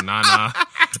was like Nana.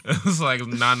 It was like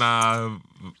Nana.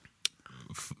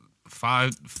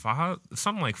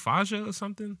 Something like Faja or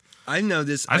something. I know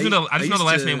this. I just know the used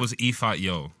last to- name was Ifat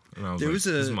Yo. And I was There like, was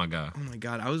this is my guy. Oh my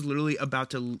God. I was literally about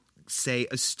to say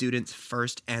a student's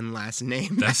first and last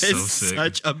name. That's That so is sick.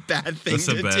 such a bad thing That's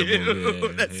a to bad do. move,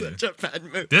 yeah, That's yeah. such a bad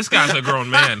move. This guy's a grown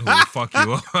man who will fuck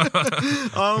you up.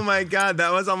 Oh my God,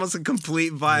 that was almost a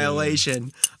complete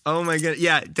violation. Oh my God.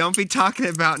 Yeah, don't be talking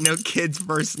about no kid's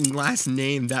first and last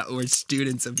name that were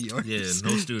students of yours. Yeah,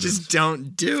 no students. Just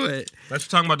don't do it. Let's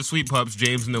talking about the sweet pups,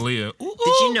 James and Aaliyah.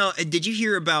 Did you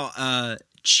hear about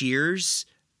Cheers?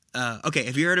 Okay,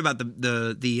 have you heard about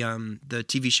the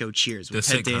TV show Cheers with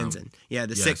The Ted sitcom. Danson? Yeah,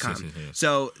 the Yes, sitcom. yes, yes.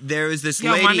 So there was this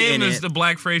Yo, lady my name in is it, the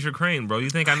Black Fraser Crane, bro. You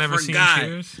think I never seen forgot.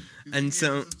 Cheers? and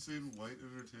so Seen white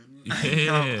entertainment.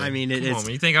 Yeah. I mean, it Come is- on,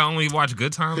 man. You think I only watch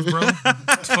Good Times, bro? What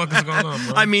the fuck is going on,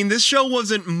 bro? I mean, this show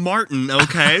wasn't Martin,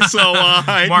 okay? So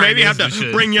I Martin maybe have is to the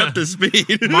shit. bring you up to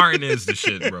speed. Martin is the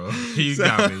shit, bro. You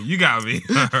got me. You got me.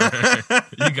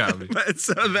 You got me. But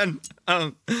so then,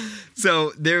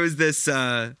 so there was this.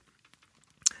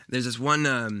 There's this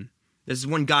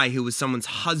one guy who was someone's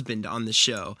husband on the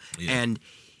show, Yeah. and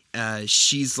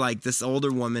she's like this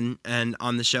older woman and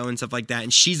on the show and stuff like that,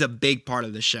 and she's a big part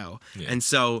of the show. Yeah. And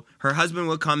so her husband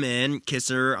would come in, kiss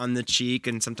her on the cheek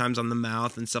and sometimes on the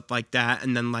mouth and stuff like that,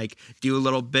 and then like do a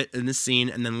little bit in the scene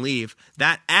and then leave.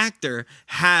 That actor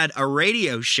had a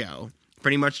radio show,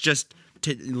 pretty much just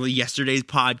yesterday's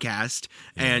podcast,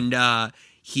 and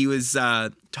he was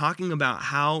talking about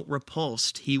how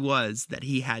repulsed he was that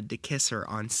he had to kiss her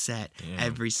on set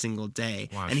every single day.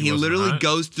 Wow, and he literally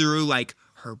goes through like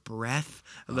her breath,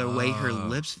 the way her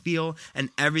lips feel, and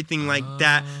everything like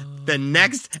that. The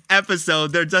next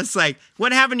episode, they're just like,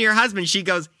 "What happened to your husband?" She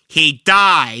goes, "He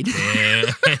died."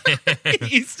 Yeah.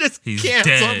 He's canceled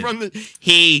dead. From the.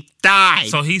 He died.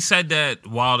 So he said that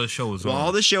while the show was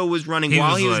while the show was running,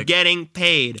 while he was getting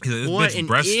paid. What an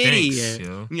idiot!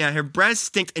 Stinks, yeah, her breast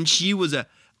stinks, and she was a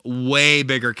way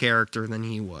bigger character than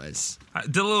he was.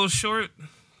 The little short.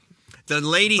 The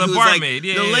lady who's barmaid,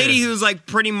 like the lady who's like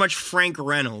pretty much Frank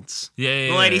Reynolds. Yeah,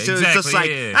 the lady who's just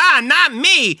like, not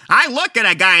me. I look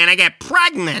at a guy and I get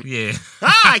pregnant. Yeah.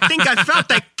 I think I felt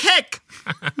a kick.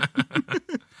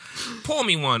 Pour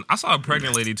me one. I saw a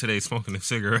pregnant lady today smoking a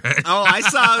cigarette. Oh, I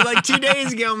saw it like 2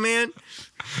 days ago, man.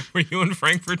 Were you in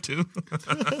Frankfurt too? This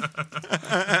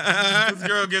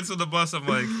girl gets on the bus. I'm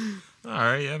like, all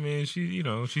right. I mean,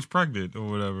 she's pregnant or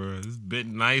whatever. It's a bit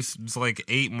nice. It's like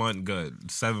 8-month gut,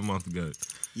 7-month gut.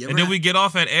 And then we get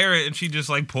off at Arid, and she just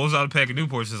like pulls out a pack of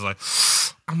Newports. It's like,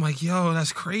 I'm like, yo,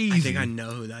 that's crazy. I think I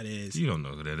know who that is. You don't know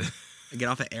who that is. Get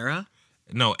off at Era?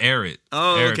 No, Arid.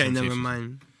 Oh, Arid okay, never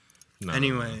mind. No,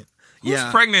 anyway. Who's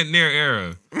pregnant near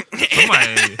Era?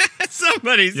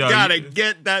 Somebody's gotta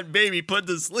get that baby put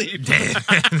to sleep.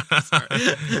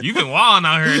 You've been wilding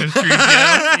out here in the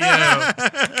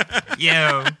streets,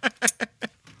 yo.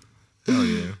 Oh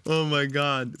yeah. Oh my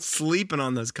God, sleeping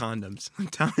on those condoms. I'm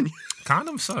telling you,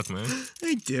 condoms suck, man.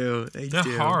 They do.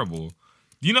 They're horrible.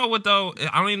 You know what though?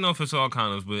 I don't even know if it's all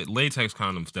condoms, but latex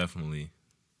condoms definitely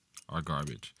are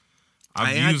garbage.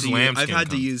 I've had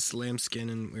to use lambskin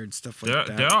and weird stuff like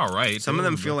that. They're all right. Some of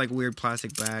them feel like weird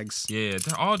plastic bags. Yeah,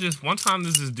 they're all just. One time,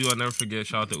 this dude I'll never forget.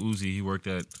 Shout out to Uzi. He worked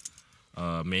at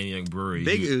Maniac Brewery.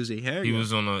 Big Uzi. He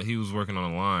was working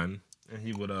on a line, and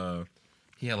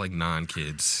he had like 9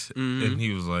 kids, and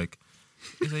he's like,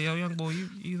 yo, young boy,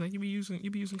 you be using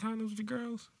condoms with the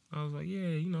girls? I was like,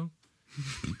 yeah,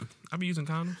 I be using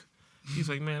condoms. He's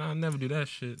like, man, I'll never do that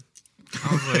shit.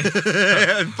 I was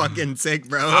like, fucking sick,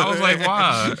 bro. I was like,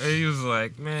 why? And he was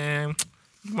like, man,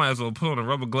 you might as well put on a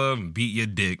rubber glove and beat your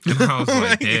dick. And I was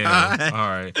like, damn, God. All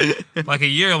right. Like a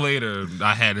year later,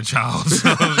 I had a child. So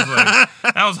I was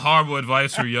like, that was horrible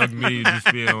advice for young me,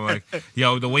 just being like,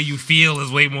 yo, the way you feel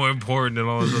is way more important than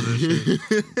all this other shit.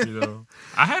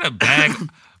 I had a bag.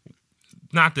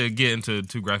 Not to get into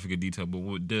too graphic a detail, but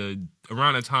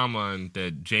around the timeline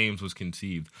that James was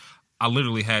conceived, I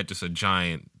literally had just a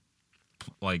giant,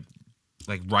 like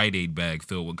Rite Aid bag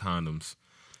filled with condoms,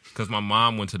 because my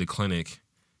mom went to the clinic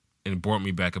and brought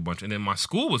me back a bunch, and then my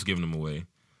school was giving them away.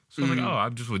 So I was like, I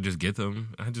would just get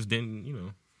them. I just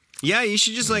didn't, Yeah, you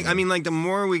should just I mean, like the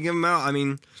more we give them out, I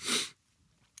mean,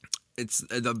 it's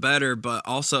the better. But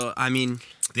also, I mean,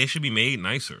 they should be made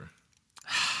nicer.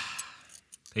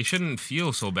 They shouldn't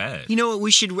feel so bad. You know what we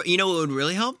should? You know what would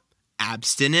really help?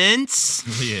 Abstinence.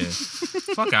 Yeah.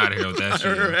 Fuck out of here with that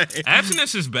shit. Right.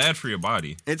 Abstinence is bad for your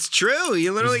body. It's true.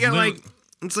 You literally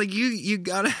it's like you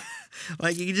gotta,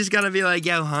 like, you just gotta be like,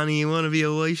 yo, honey, you want to be a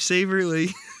lifesaver?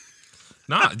 Like,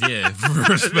 nah, yeah,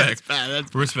 respect.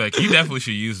 That's respect. You definitely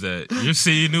should use that.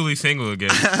 You're newly single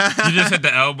again. You just hit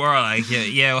the L bar like,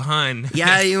 yo, hun.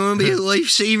 Yeah, you want to be a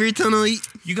lifesaver tonight?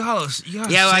 You got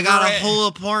yeah, I got a whole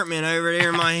apartment over there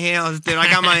in my house, dude. I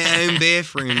got my own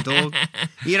bathroom, dog.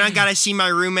 You don't gotta see my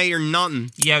roommate or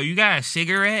nothing. Yo, you got a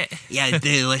cigarette? Yeah,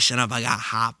 dude, listen up. I got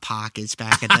Hot Pockets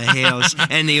back at the house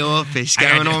and the office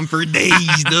going on for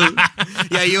days, dude.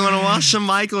 Yeah, you want to watch some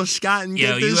Michael Scott and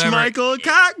get this Michael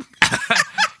cock?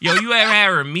 Yo, you ever had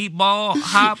a meatball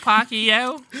Hot Pocket,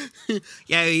 yo?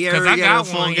 Yeah, you ever get a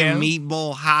fucking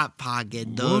meatball Hot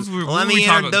Pocket, dude? Let me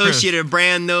introduce you to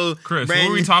brand new... Chris, what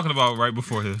were we talking about right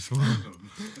before this?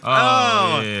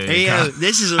 Yeah.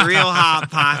 This is a real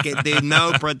Hot Pocket, dude.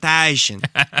 No protection.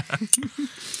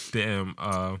 Damn.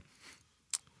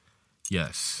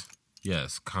 Yes,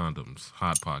 condoms,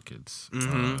 Hot Pockets.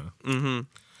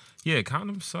 Yeah,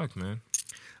 condoms suck, man.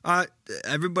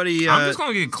 Everybody. I'm just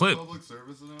gonna get clipped. Public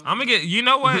service announcement? I'm gonna get. You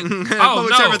know what?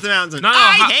 Public service announcement. No.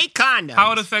 I hate condoms.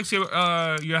 How it affects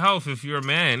your health if you're a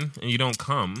man and you don't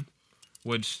come,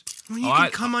 which. Well, you can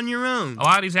come on your own. A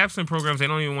lot of these abstinence programs, they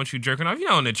don't even want you jerking off. You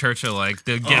know, in the church, are like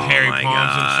they get hairy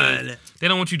palms and shit. They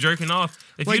don't want you jerking off.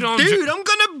 If like, you don't, dude, I'm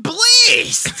gonna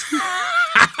bleed.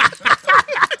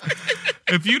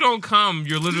 If you don't come,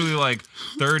 you're literally like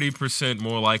 30%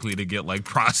 more likely to get like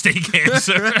prostate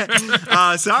cancer.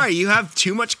 Sorry, you have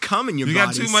too much cum in your You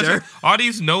body, got too much. sir. All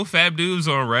these no fab dudes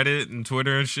on Reddit and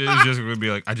Twitter and shit is just gonna be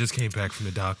like, I just came back from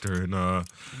the doctor and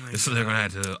so they're gonna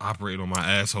have to operate on my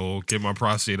asshole, get my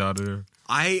prostate out of there.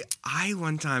 I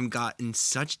one time got in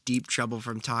such deep trouble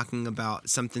from talking about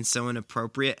something so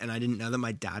inappropriate, and I didn't know that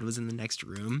my dad was in the next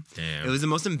room. Damn. It was the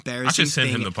most embarrassing I should send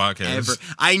thing him the podcast. ever.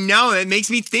 I know, it makes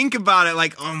me think about it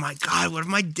like, oh my God, what if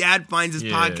my dad finds this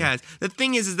Yeah. podcast? The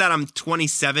thing is that I'm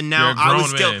 27 now. You're a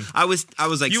grown man. I was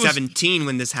like You was- 17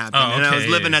 when this happened, Oh, and I was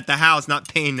okay, living yeah. at the house, not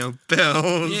paying no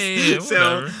bills. Yeah,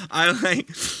 So whatever.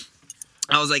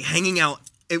 I was like hanging out.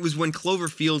 It was when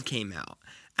Cloverfield came out.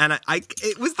 And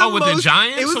it was the with the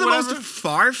Giants It was or the whatever? most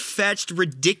far-fetched,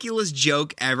 ridiculous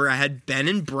joke ever. I had Ben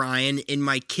and Brian in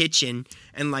my kitchen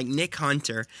and like Nick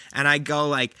Hunter, and I go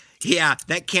like, yeah,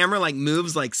 that camera like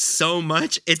moves like so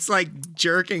much, it's like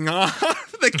jerking off.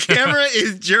 The camera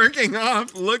is jerking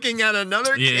off, looking at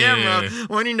another camera,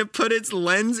 wanting to put its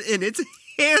lens in its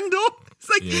handle. It's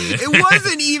like it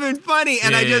wasn't even funny,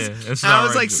 and I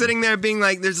was like sitting there being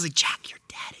like, "There's like Jack, your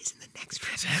dad is in the next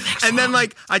room," and then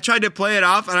like I tried to play it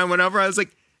off, and I went over. I was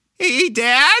like, "Hey,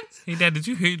 Dad, Did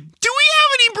you hear? do we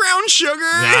have any brown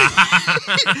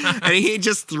sugar?" And he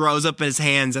just throws up his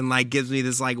hands and like gives me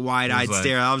this like wide-eyed like-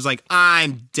 stare. I was like,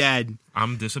 "I'm dead."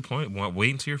 I'm disappointed.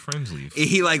 Wait until your friends leave.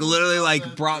 He like literally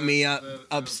like brought me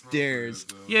upstairs.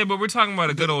 Yeah, but we're talking about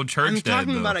a good old church I'm dad.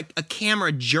 talking though. about a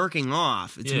camera jerking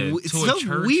off. It's, Yeah, it's to a so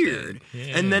church weird. dad.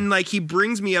 Yeah. And then like he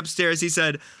brings me upstairs. He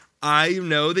said, "I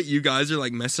know that you guys are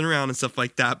like messing around and stuff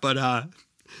like that, but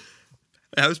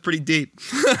that was pretty deep."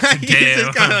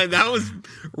 That was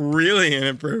really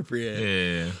inappropriate.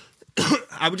 Yeah.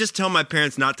 I would just tell my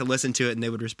parents not to listen to it, and they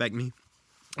would respect me.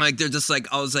 Like they're just like,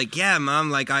 I was like, "Yeah, Mom,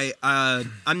 like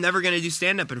I'm never gonna do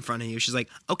stand up in front of you." She's like,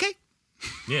 "Okay."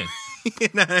 Yeah. You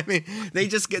know what I mean?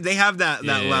 They have that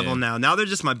Yeah. level now. Now they're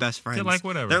just my best friends. They're like,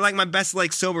 whatever. They're like my best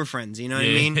like sober friends. You know what I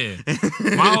mean?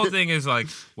 My whole thing is like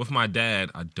with my dad,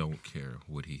 I don't care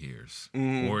what he hears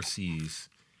or sees.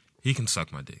 He can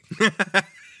suck my dick.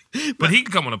 But he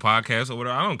can come on a podcast or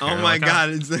whatever. I don't care. Oh my Like, God!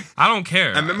 It's like, I don't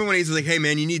care. I remember when he's like, "Hey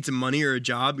man, you need some money or a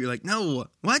job." You're like, "No,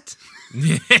 what?"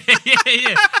 yeah.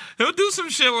 He'll do some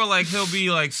shit where like he'll be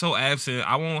like so absent.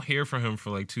 I won't hear from him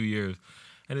for like 2 years,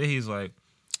 and then he's like,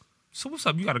 "So what's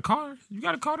up? You got a car? You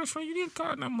got a car that's for you? Need a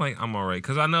car?" And I'm like, "I'm all right,"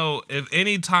 because I know if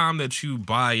any time that you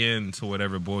buy into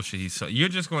whatever bullshit he's, you're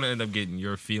just going to end up getting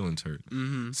your feelings hurt.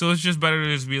 Mm-hmm. So it's just better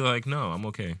to just be like, "No, I'm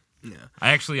okay. Yeah.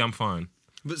 I'm fine."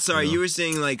 But sorry, you were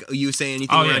saying like you say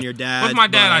anything around your dad. With my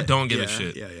dad, but, I don't give a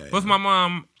shit. Yeah. With my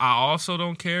mom, I also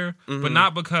don't care, but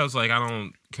not because like I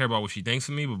don't care about what she thinks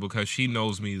of me, but because she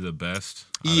knows me the best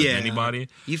out of anybody.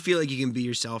 You feel like you can be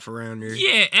yourself around her.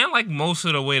 Yeah, and like most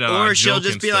of the way that Or I she'll joke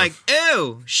just and be stuff, like,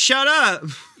 "Ew, shut up."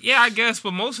 yeah, I guess,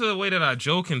 but most of the way that I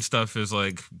joke and stuff is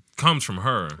like comes from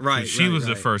her. Right, She was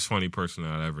the right. first funny person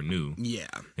that I ever knew, Yeah.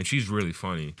 and she's really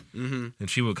funny. And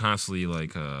she would constantly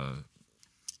like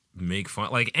make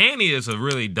fun. Like Annie is a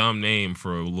really dumb name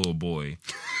for a little boy.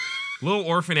 Little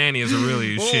Orphan Annie is a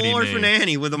really shitty name. Orphan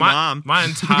Annie with a my, mom. My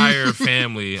entire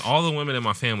family, all the women in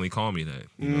my family call me that.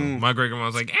 You know? My great grandma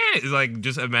was like, Annie. Like,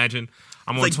 just imagine.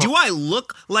 I'm on Like, do I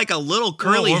look like a little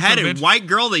curly-headed orphan bitch? white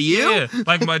girl to you? Yeah,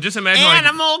 like, just imagine. Like,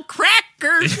 Animal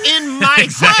crackers in my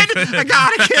hood. I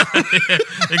gotta kill.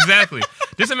 exactly.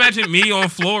 Just imagine me on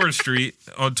Florida Street,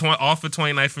 off of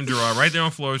 29th and Girard, right there on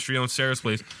Florida Street on Sarah's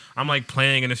place. I'm like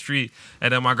playing in the street,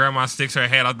 and then my grandma sticks her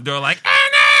head out the door like,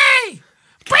 Annie,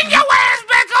 bring your ass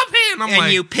back up here. And I'm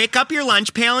like, you pick up your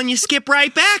lunch pail and you skip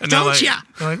right back, and they're don't like, ya?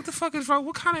 They're like, what the fuck is wrong?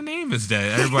 What kind of name is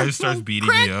that? Everybody starts beating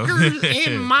me up. Crackers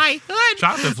in my hood.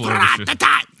 Shout out to Florida Street.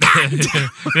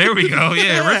 There we go.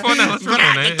 Yeah, riff on that. Let's riff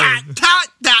on that.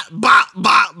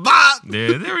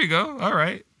 Yeah, there we go. All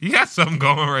right. You got something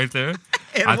going right there.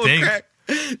 Animal I think. crack.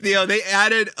 You know, they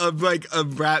added a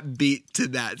rap beat to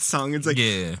that song. It's like,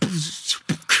 Yeah.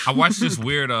 I watched this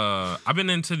weird I've been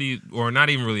into not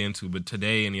even really into, but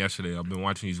today and yesterday I've been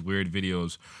watching these weird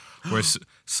videos where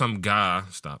some guy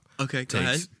Okay, go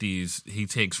ahead. he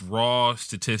takes raw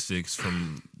statistics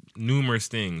from numerous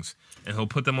things and he'll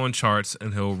put them on charts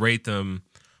and he'll rate them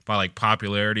by like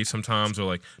popularity sometimes, or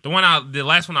like the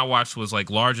last one I watched was like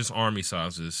largest army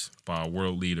sizes by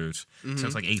world leaders since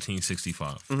like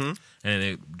 1865, and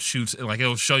it shoots like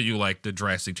it'll show you like the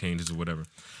drastic changes or whatever.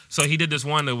 So he did this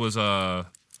one that was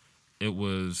it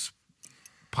was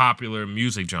popular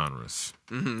music genres,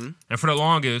 and for the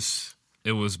longest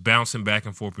it was bouncing back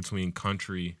and forth between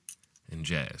country and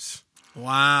jazz.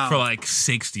 Wow. For like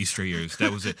 60 straight years.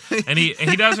 That was it. And he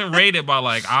doesn't rate it by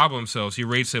like album sales. He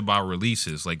rates it by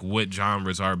releases, like what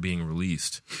genres are being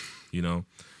released, you know?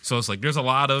 So it's like there's a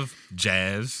lot of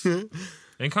jazz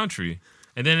and country.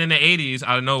 And then in the 80s,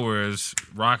 out of nowhere is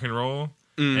rock and roll.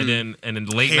 And then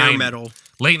late Hair 90s, metal.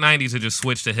 Late 90s, it just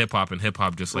switched to hip hop, and hip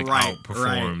hop just like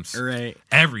outperforms Right.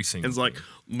 every single It's like, thing.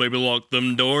 maybe lock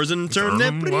them doors and turn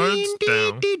them lights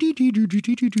down.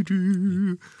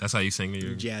 That's how you sing to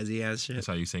your jazzy ass shit. That's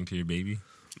how you sing to your baby.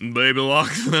 Baby,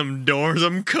 lock them doors.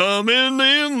 I'm coming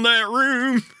in that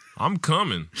room. I'm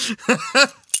coming.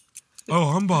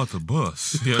 Oh, I'm about to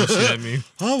bust. You know what I mean?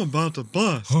 I'm about to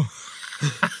bust.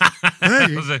 I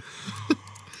was like,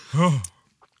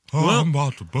 I'm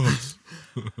about to bust.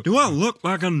 Do I look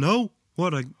like I know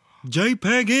what a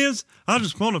JPEG is? I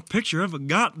just want a picture of a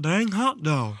goddamn hot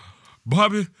dog.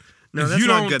 Bobby. No, if that's you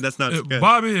not don't- good. That's not good.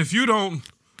 Bobby, if you don't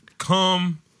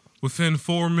come within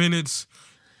 4 minutes,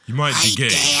 you might be gay.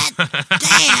 Dad,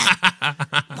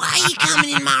 why are you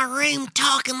coming in my room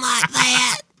talking like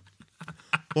that?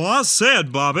 Well, I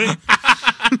said, Bobby.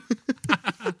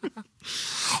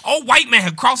 Oh, white man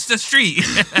across the street.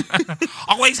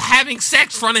 Always having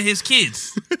sex in front of his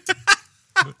kids.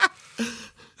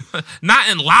 Not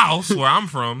in Laos, where I'm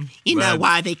from. You know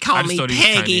but I call just me thought he was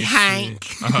Peggy Chinese.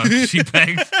 Hank. She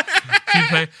pegged.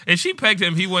 If she pegged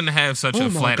him, he wouldn't have such a my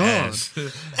flat God. ass.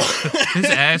 His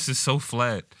ass is so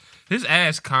flat. His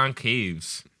ass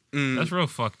concaves. That's real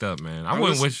fucked up, man. I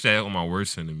wouldn't wish that on my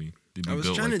worst enemy. To be I was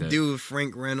built trying like to that. do with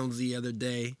Frank Reynolds the other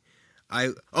day.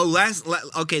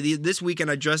 This weekend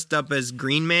I dressed up as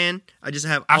Green Man. I just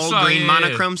have I all saw, green yeah.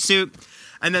 monochrome suit.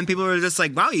 And then people were just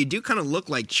like, wow, you do kind of look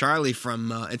like Charlie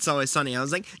from It's Always Sunny. I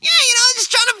was like, yeah,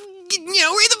 just trying to,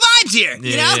 read the vibes here,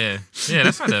 you know? Yeah,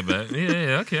 that's not that bad.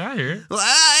 Yeah, okay, I hear it.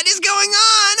 What is going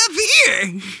on up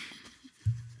here?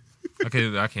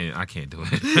 Okay, I can't do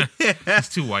it. It's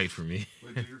too white for me.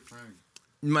 Wait till you're Frank.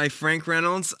 My Frank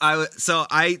Reynolds. I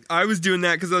was doing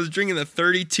that because I was drinking the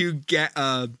 32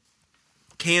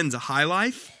 cans of High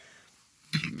Life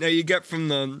that you get from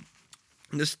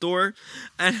the store,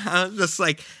 and I was just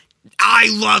like, I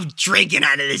love drinking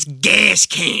out of this gas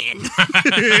can.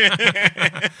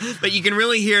 But you can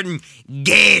really hear it in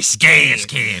gas can.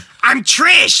 I'm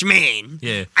trash man.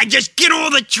 Yeah. I just get all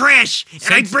the trash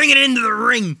and I bring it into the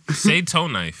ring. Say toe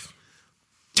knife.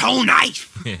 Toe knife.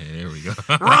 Yeah, there we go.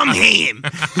 Rum ham.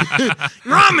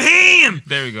 Rum ham.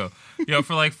 There we go. Yo,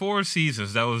 for like 4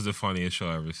 seasons, that was the funniest show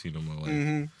I ever seen in my life.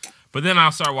 Mm-hmm. But then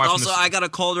I'll start watching. Also, I got a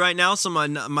cold right now, so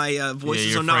my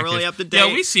voices are not really up to date.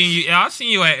 Yeah, we seen you. I seen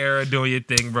you at Era doing your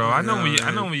thing, bro. I know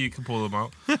when you can pull them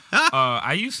out.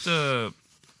 I used to.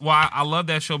 Well, I love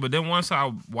that show, but then once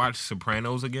I watched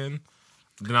Sopranos again,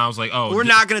 then I was like, oh, We're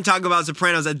not going to talk about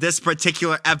Sopranos at this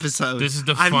particular episode. This is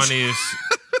the funniest.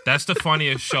 That's the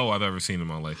funniest show I've ever seen in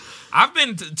my life. I've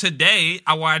been today.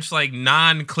 I watched like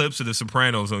 9 clips of The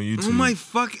Sopranos on YouTube. Oh my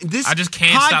fuck! This I just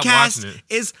can't stop podcast watching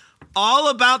it. is all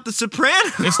about the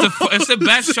Sopranos. It's the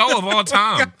best show of all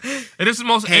time. It is the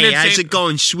most Hey, how's entertaining. it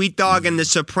going, Sweet Dog and the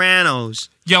Sopranos?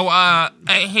 Yo,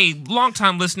 hey, long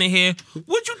time listener here.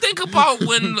 What'd you think about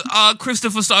when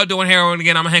Christopher started doing heroin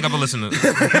again? I'm gonna hang up and listen to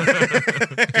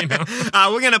it. You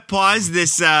know? We're gonna pause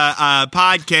this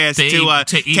podcast to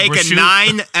eat take a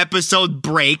prosciutto. 9-episode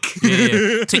break.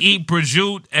 Yeah. To eat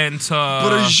prosciutto and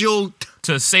Prosciutto.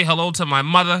 to say hello to my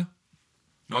mother.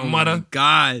 My mother. My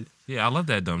God. Yeah, I love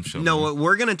that dumb show. No, man. what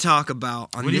we're gonna talk about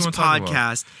on What do you this wanna talk about?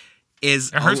 podcast is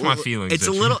It hurts my feelings It's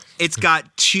that a you- little. It's got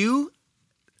two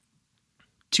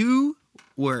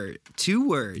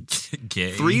words,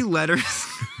 Gay. 3 letters.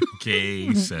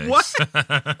 Gay sex. What?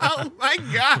 Oh my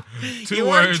God! 2 You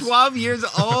words. are 12 years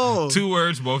old. 2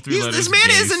 words, both 3 letters. This man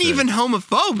gay isn't sex. even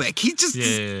homophobic. He's just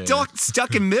Yeah.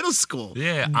 stuck in middle school.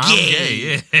 Yeah, I'm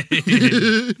gay.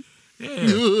 Yeah.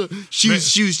 Yeah.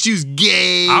 Shoes,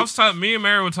 gay. Me and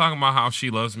Mary were talking about how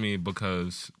she loves me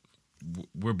because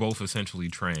we're both essentially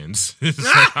trans. It's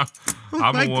like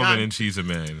I'm my a woman God. and she's a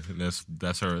man. And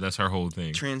that's her whole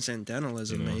thing.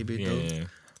 Transcendentalism, you know? maybe. Yeah, Though. yeah.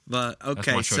 But That's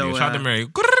okay, my show. so Shout out to Mary.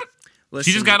 She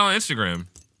listen, just got on Instagram.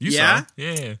 You Yeah? saw?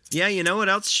 Yeah. Yeah, you know what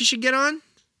else she should get on?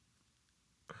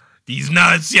 These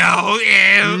nuts, yo.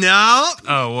 Yeah. No,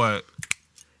 Oh, what?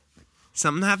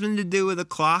 something having to do with a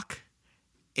clock.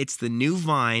 It's the new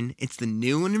Vine. It's the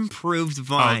new and improved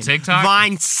Vine. TikTok?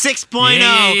 Vine 6.0.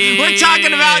 Yeah. We're talking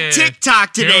about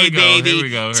TikTok Here today, we go, baby. here we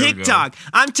go. TikTok.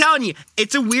 I'm telling you,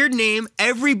 it's a weird name.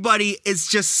 Everybody is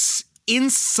just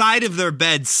inside of their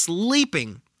bed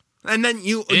sleeping. And then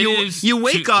you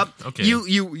wake too- up, okay.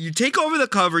 you take over the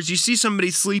covers, you see somebody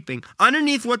sleeping.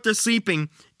 Underneath what they're sleeping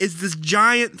is this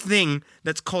giant thing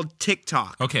that's called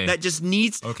TikTok. Okay. That just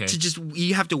needs to just,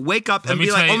 you have to wake up and me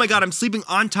be like, tell oh my you- God, I'm sleeping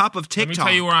on top of TikTok. Let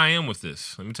me tell you where I am with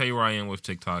this. Let me tell you where I am with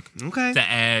TikTok. Okay. The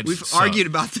ads. We've suck. argued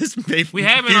about this maybe We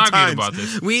haven't a few argued times. about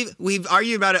this. We've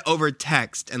argued about it over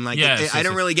text and like Yes, I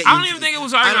don't really get I you- don't even think it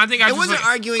was arguing. I think I it just wasn't like,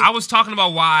 arguing. I was talking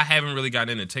about why I haven't really gotten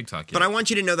into TikTok yet. But I want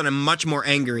you to know that I'm much more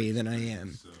angry than I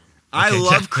am. I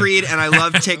love Creed and I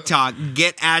love TikTok.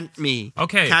 Get at me.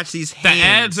 Okay. Catch these The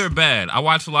hands. ads are bad. I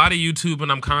watch a lot of YouTube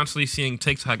and I'm constantly seeing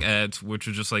TikTok ads, which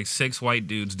are just like 6 white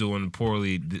dudes doing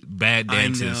bad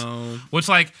dances. I know. Which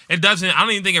like it doesn't. I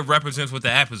don't even think it represents what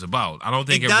the app is about. I don't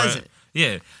think It doesn't.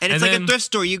 Yeah. And it's like then- a thrift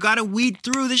store. You got to weed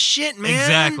through the shit, man.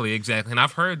 Exactly. And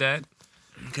I've heard that.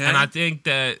 Okay. And I think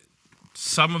that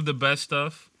some of the best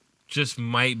stuff just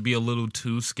might be a little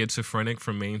too schizophrenic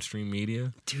from mainstream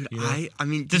media. Dude, you know? I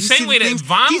mean, The do you same see way that things,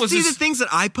 Vine do you was see this- the things that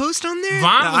I post on there?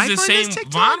 Vine that was I the find as same.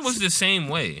 TikToks? Vine was the same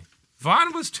way.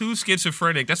 Vine was too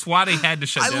schizophrenic. That's why they had to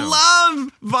shut down. I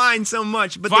love Vine so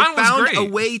much, but Vine they was found great. a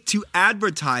way to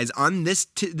advertise on this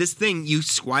thing. You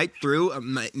swipe through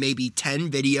maybe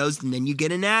 10 videos, and then you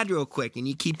get an ad real quick, and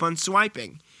you keep on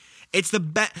swiping. It's the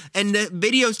best, and the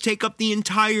videos take up the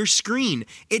entire screen.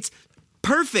 It's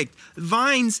perfect.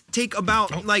 Vines take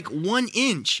about like 1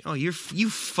 inch. Oh, you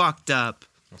fucked up.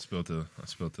 I spilled a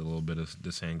little bit of the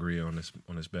sangria on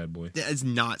this bad boy. That is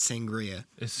not sangria.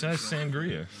 It says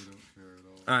sangria.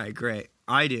 All right, great.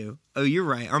 I do. Oh, you're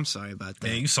right. I'm sorry about that.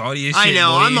 Man, you salty as I shit.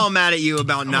 know. boy. I'm all mad at you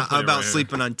about gonna put it right here.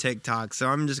 sleeping on TikTok. So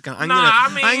I'm just gonna. I'm Nah, gonna.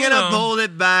 I mean, I'm you gonna know. hold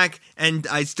it back, and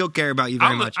I still care about you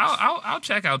very much. I'll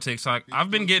check out TikTok. I've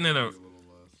been in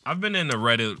the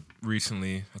Reddit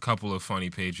recently. A couple of funny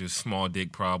pages. Small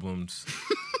dick problems.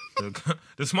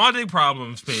 The small dick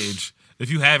problems page, if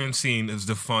you haven't seen, is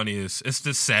the funniest. It's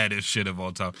the saddest shit of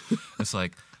all time. It's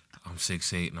like, I'm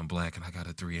 6'8" and I'm black and I got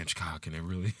a 3-inch cock and it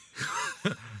really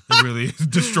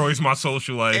destroys my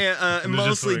social life. And, And it's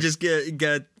mostly like- just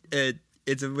get it.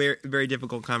 It's a very very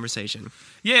difficult conversation.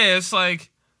 Yeah, it's like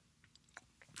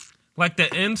the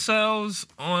incels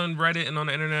on Reddit and on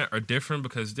the internet are different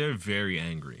because they're very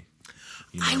angry.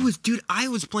 You know? I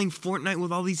was playing Fortnite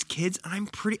with all these kids, and I'm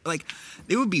pretty like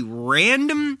they would be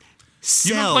random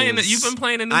cells. You've been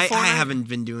playing a new I Fortnite? haven't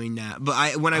been doing that,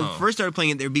 but when I first started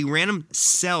playing it, there'd be random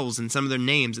cells in some of their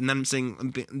names, and then I'm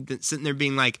sitting there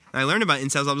being like, I learned about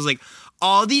incels. I was like,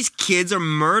 all these kids are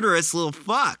murderous little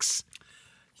fucks.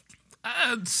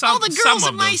 All the girls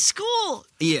in my school.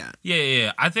 Yeah.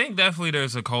 Yeah. I think definitely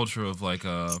there's a culture of like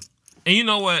and you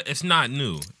know what? It's not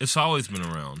new. It's always been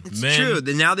around. It's true.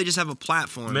 Now they just have a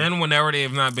platform. Men, whenever they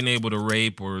have not been able to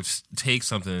rape or take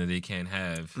something that they can't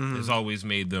have, has always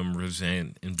made them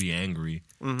resent and be angry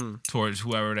towards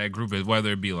whoever that group is,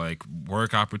 whether it be like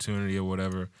work opportunity or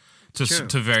whatever,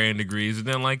 to varying degrees. And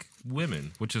then like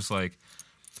women, which is like,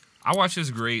 I watched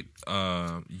this great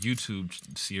YouTube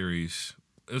series.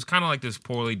 It was kind of like this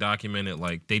poorly documented,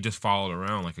 like they just followed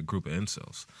around like a group of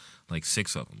incels, like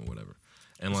 6 of them or whatever.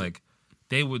 And like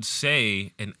they would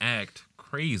say and act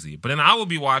crazy. But then I would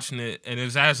be watching it, and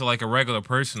as like a regular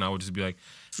person, I would just be like,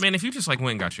 man, if you just like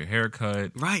went and got your hair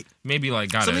cut, right? Maybe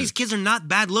like Some of these kids are not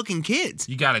bad looking kids.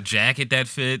 You got a jacket that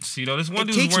fits. You know, this one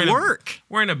It dude's takes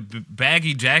wearing a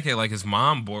baggy jacket like his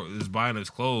mom is buying his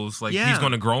clothes. Like he's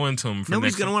going to grow into him.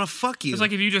 Nobody's going to want to fuck you. It's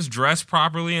like if you just dress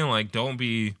properly and like don't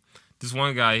be. This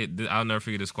one guy, I'll never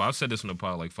forget this quote. I've said this on the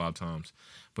pod like 5 times,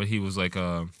 but he was like,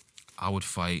 "I would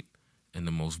fight in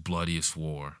the most bloodiest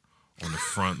war on the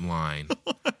front line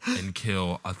and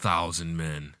kill 1,000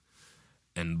 men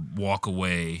and walk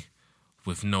away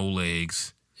with no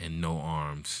legs and no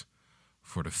arms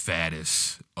for the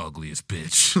fattest, ugliest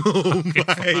bitch." Oh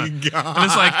my God. And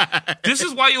it's like, this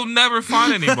is why you'll never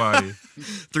find anybody.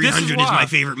 300 is my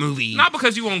favorite movie. Not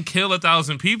because you won't kill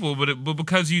 1,000 people, but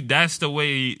because that's the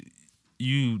way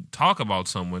you talk about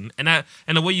someone. And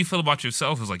the way you feel about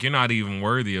yourself is like you're not even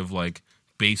worthy of like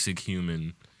basic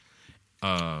human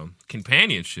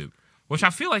companionship, which I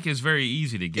feel like is very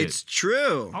easy to get. It's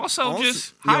true. Also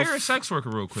just hire a sex worker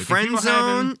real quick. Friend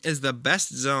zone is the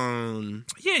best zone.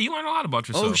 Yeah, you learn a lot about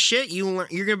yourself. Oh shit,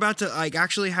 you're about to like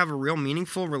actually have a real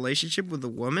meaningful relationship with a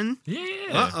woman? Yeah.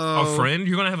 Uh-oh. A friend.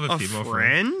 You're gonna have a female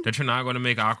friend that you're not gonna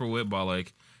make awkward with by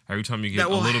like every time you get that a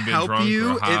will little bit help drunk you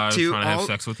or high to trying to have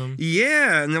sex with them.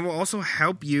 Yeah, and that will also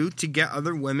help you to get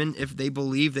other women if they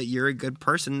believe that you're a good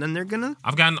person. Then they're gonna.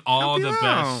 I've gotten all the you best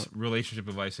out. relationship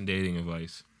advice and dating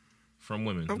advice from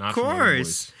women, Of not from other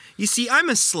course. boys. You see, I'm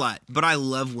a slut, but I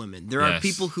love women. There are Yes.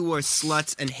 people who are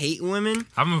sluts and hate women.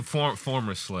 I'm a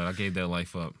former slut. I gave that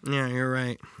life up. Yeah, you're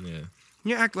right. Yeah,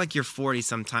 You act like you're 40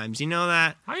 sometimes. You know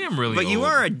that? I am really. But you old.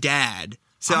 are a dad.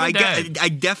 So I'm a dad. I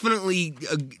definitely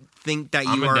think that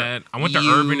I'm you a are. dad. I went to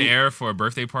Urban Air for a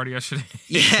birthday party yesterday.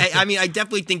 Yeah, I mean, I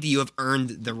definitely think that you have earned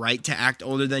the right to act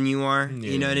older than you are.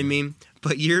 You know what I mean?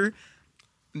 But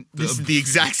this is the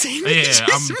exact same age Yeah,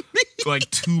 as I'm me. like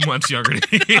 2 months younger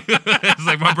than you. It's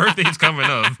like my birthday's coming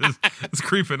up. It's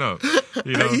creeping up.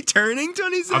 You know? Are you turning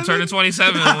 27? I'm turning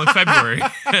 27 in February.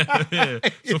 Yeah.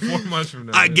 So 4 months from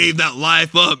now. I gave that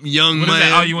life up, young What man. is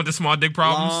that? Oh, you want the small dick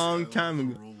problems? Long time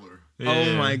ago. Ruler.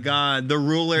 Oh my god, the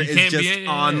ruler is can't just be- yeah.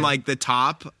 on like the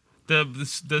top.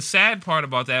 The sad part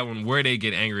about that one, where they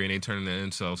get angry and they turn into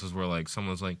incels, is where like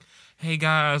someone's like, "Hey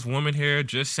guys, woman here,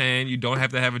 just saying you don't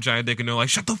have to have a giant dick," and they're like,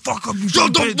 "Shut the fuck up, you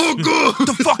Shut the bitch. fuck up!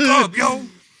 Shut the fuck up, yo!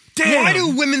 Damn, Why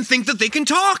do women think that they can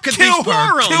talk? 'Cause kill they her?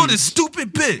 forums. Kill this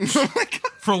stupid bitch Oh my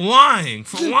god. for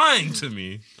lying to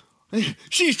me."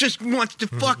 She just wants to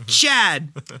fuck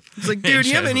Chad. It's like, Hey, dude,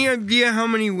 you have Chad. any idea how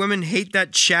many women hate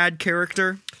that Chad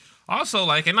character? Also,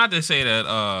 like, and not to say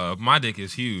that my dick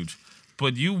is huge,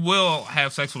 but you will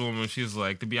have sex with a woman. She's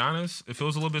like, to be honest, if it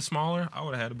was a little bit smaller, I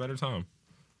would have had a better time.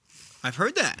 I've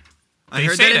heard that. I They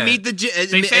heard say that, that.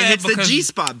 it They say that hits the because- G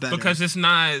spot better. Because it's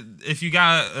not, if you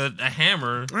got a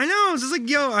hammer, I know, it's just like,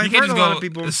 yo, you I've can't heard a just lot go. of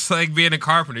people. It's like being a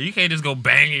carpenter. You can't just go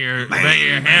bang your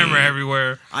hammer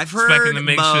everywhere. I've expecting heard to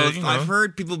make both. shit, you know. I've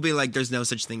heard people be like, there's no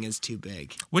such thing as too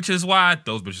big. Which is why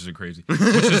those bitches are crazy. Which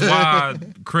is why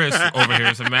Chris over here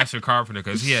is a master carpenter,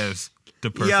 because he has the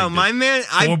perfect. Yo, dick. my man,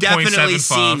 I've definitely 4.75.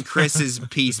 seen Chris's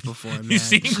piece before, man. You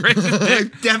seen Chris's dick?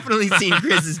 I've definitely seen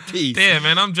Chris's piece. Damn,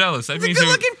 man, I'm jealous. That It's a means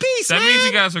you're- good-looking piece, That man. means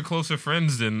you guys are closer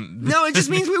friends than. No, it just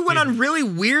means we went on really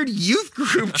weird youth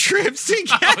group trips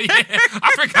together. Oh yeah,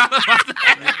 I forgot about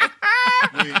that.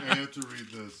 Wait, I have to read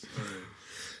this. All right.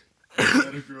 I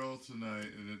met a girl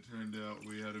tonight, and it turned out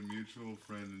we had a mutual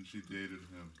friend, and she dated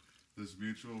him. This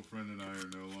mutual friend and I are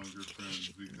no longer friends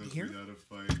because we had a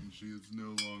fight, and she is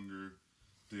no longer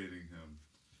dating him.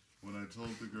 When I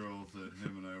told the girl that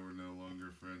him and I were no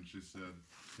longer friends, she said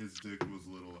his dick was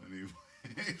little anyway.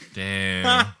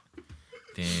 Damn,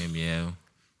 yeah.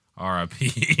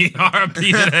 R.I.P.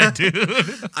 R.I.P. to that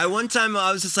dude. One time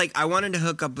I was just like, I wanted to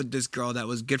hook up with this girl that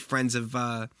was good friends of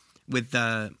with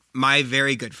my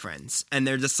very good friends, and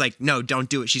they're just like, no, don't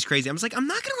do it. She's crazy. I was like, I'm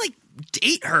not gonna like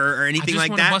date her or anything just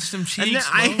like wanna that. bust them and then cheeks,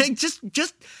 I bro.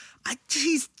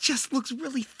 she just looks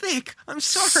really thick. I'm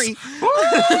sorry.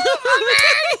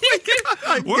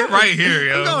 We're right here,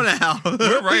 yo. I'm going to hell.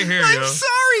 We're right here, I'm yo.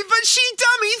 sorry, but she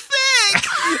dummy thick.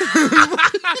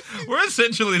 We're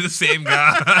essentially the same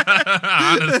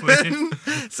guy, honestly.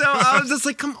 So I was just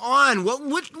like, come on, what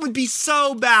would be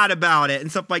so bad about it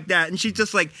and stuff like that. And she's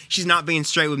just like, she's not being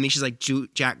straight with me. She's like,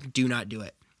 Jack, do not do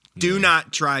it. Do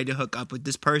not try to hook up with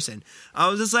this person. I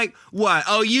was just like, what?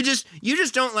 Oh, you just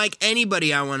don't like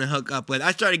anybody I want to hook up with.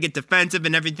 I started to get defensive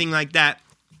and everything like that.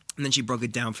 And then she broke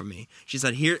it down for me. She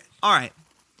said, all right,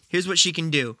 here's what she can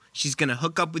do. She's going to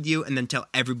hook up with you and then tell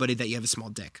everybody that you have a small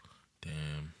dick.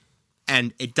 Damn.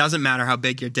 And it doesn't matter how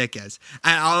big your dick is.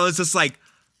 And I was just like,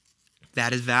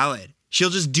 that is valid. She'll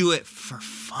just do it for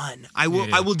fun. I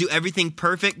will do everything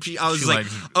perfect. I was She like,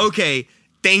 likes- okay,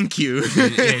 thank you.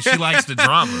 Yeah, she likes the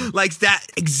drama. Like that,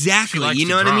 exactly. She likes You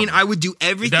know the what I mean? drama. I would do It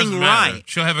everything doesn't matter. right.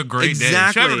 She'll have a great day. She'll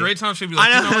Exactly. have a great time. She'll be like,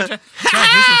 I you know. know what,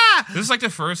 Jack, this is like the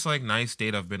first like nice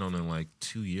date I've been on in like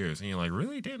 2 years. And you're like,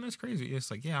 really? Damn, that's crazy.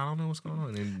 It's like, yeah, I don't know what's going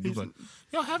on. And you're like,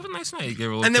 yo, have a nice night. You give her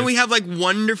a little And then kiss. we have like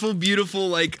wonderful, beautiful,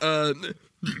 like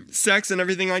sex and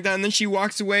everything like that. And then she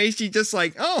walks away. She just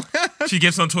like, oh, She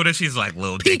gets on Twitter. She's like,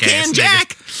 little dick ass Pecan Jack.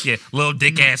 niggas. Yeah, little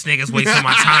dick ass niggas wasting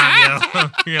my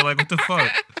time, yo. You're like, what the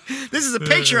fuck? this is a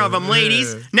picture of him,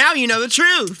 ladies. Now you know the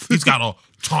truth. He's got a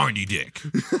tiny dick.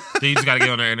 Then you just gotta get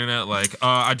on the internet. Like,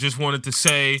 I just wanted to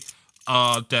say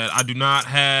that I do not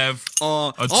have I'll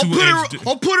a put 2-inch. it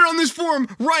on this form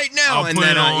right now. I'll And put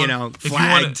then it on.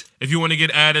 flagged. If you want to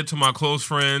get added to my close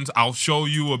friends, I'll show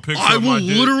you a picture I of will my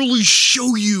dick. literally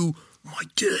show you my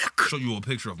dick. Show you a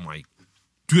picture of my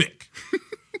dick.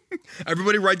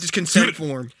 Everybody write this consent Dude.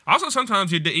 form. Also,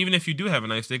 sometimes even if you do have a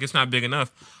nice dick, it's not big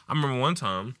enough. I remember one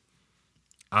time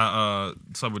I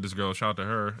slept with this girl. Shout out to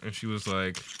her, and she's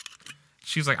like,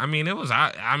 I mean, it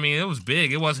was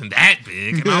big. It wasn't that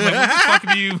big. And I was like, what the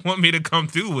fuck do you want me to come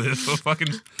through with? So fucking,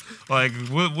 like,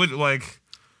 what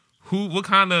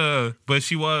kind of? But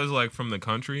she was like from the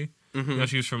country. You know,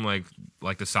 she was from like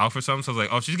the South or something. So I was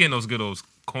like, oh, she's getting those good old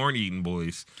corn eating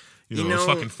boys. You know,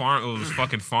 those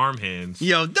fucking farm hands.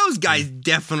 Yo, those guys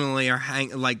definitely are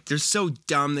they're so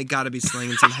dumb they gotta be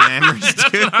slinging some hammers, That's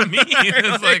dude. what I mean.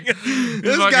 It's like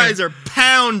Those guys are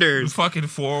pounders. fucking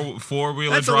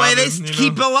four-wheeler That's the way they driving, you know?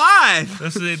 keep alive.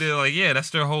 That's what they're like. Yeah, that's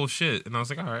their whole shit. And I was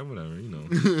like, all right, whatever. You know,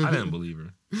 I didn't believe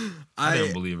her. I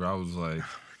didn't believe her. I was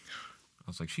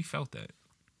was like, she felt that.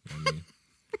 You know what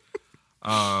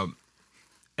I mean?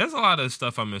 There's a lot of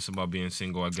stuff I miss about being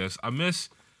single, I guess. I miss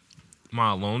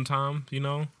my alone time, you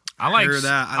know? I like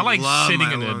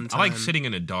sitting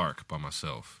in the dark by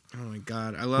myself. Oh my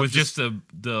god, I love with just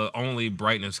the only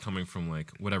brightness coming from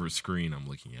like whatever screen I'm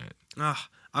looking at.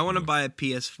 I want to buy a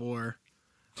PS4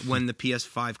 when the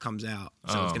PS5 comes out,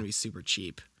 so it's gonna be super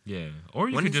cheap. Yeah, or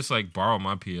you could just like borrow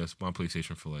my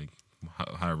PlayStation for like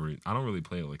however. I don't really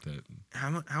play it like that.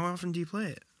 How often do you play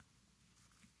it?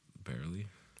 Barely.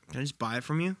 Can I just buy it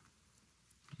from you?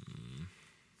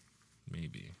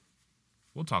 Maybe.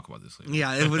 We'll talk about this later.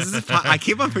 Yeah, it was. I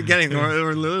keep on forgetting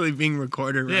we're literally being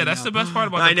recorded. Right that's now. the best part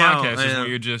about the podcast is when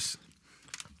you're just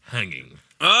hanging.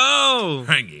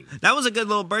 Hanging. That was a good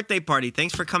little birthday party.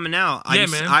 Thanks for coming out.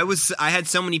 Man. I had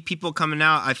so many people coming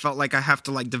out. I felt like I have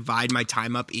to like divide my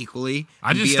time up equally.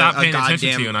 I just stopped paying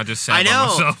attention to you, and I just sat by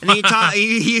myself. And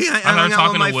I hung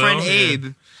out with my friend Abe.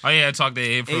 Yeah. Oh yeah, I talked to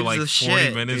Abe for like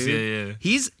 40 minutes. Dude.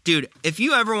 Yeah. Dude, if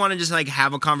you ever want to just like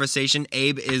have a conversation,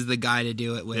 Abe is the guy to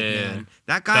do it with, man.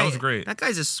 That was great. That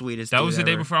guy's the sweetest. That was the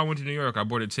day before I went to New York. I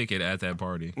bought a ticket at that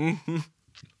party.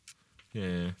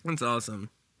 Yeah. That's awesome.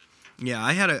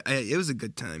 Yeah, it was a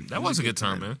good time. That was a good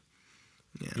time, man.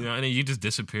 Yeah. You know, and then you just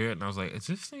disappeared, and I was like, is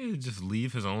this nigga just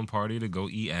leave his own party to go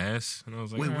eat ass? And I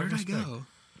was like, wait, where did I go?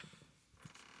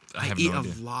 I eat a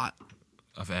lot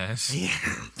of ass. Yeah.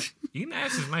 Eating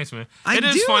ass is nice, man. It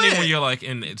is funny when you're like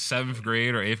in 7th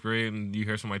grade or 8th grade and you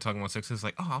hear somebody talking about sex. It's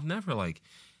like, oh, I've never like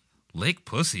licked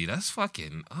pussy. That's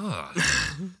fucking,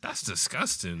 that's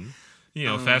disgusting. You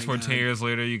know, fast forward 10 years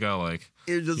later, you got like,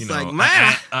 you're just like,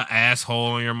 man, an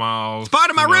asshole in your mouth. It's part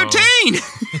of my routine.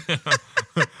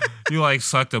 You like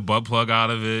suck the butt plug out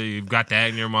of it. You've got that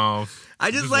in your mouth.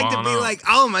 I just like to be like,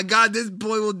 oh my god, this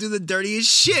boy will do the dirtiest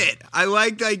shit. I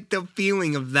like the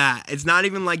feeling of that. It's not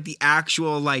even like the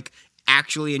actual like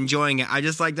actually enjoying it. I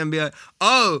just like them to be like,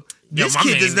 oh, this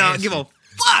kid does not give a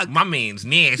fuck. My man's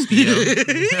nasty, yo.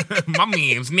 My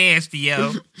man's nasty,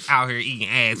 yo. Out here eating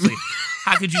ass. Like,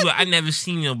 how could you? I never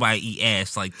seen nobody eat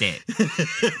ass like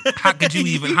that. How could you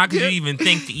even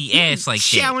think to eat ass like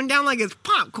that? Chowing down like it's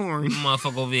popcorn.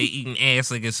 Motherfucker over there eating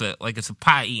ass like it's a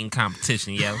pie eating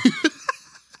competition, yo.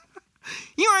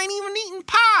 You ain't even eating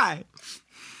pie.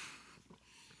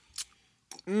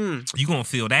 You gonna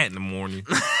feel that in the morning.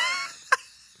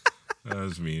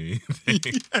 That's me.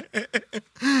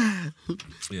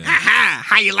 Yeah.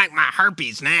 How you like my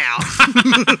herpes now?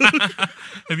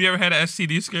 Have you ever had an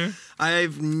STD scare?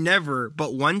 I've never,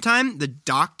 but one time the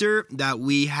doctor that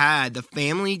we had, the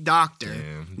family doctor,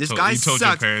 this guy sucks. You told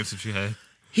your parents that you had?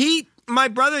 My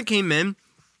brother came in.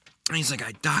 And he's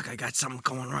like, Doc, I got something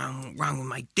going wrong with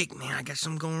my dick, man. I got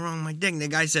something going wrong with my dick. And the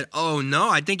guy said, oh, no,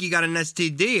 I think you got an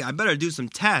STD. I better do some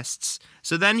tests.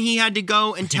 So then he had to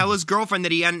go and tell his girlfriend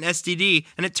that he had an STD.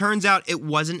 And it turns out it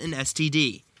wasn't an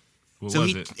STD. What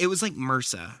was it? It was like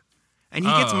MRSA. And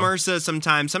he gets MRSA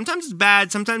sometimes. Sometimes it's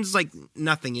bad. Sometimes it's like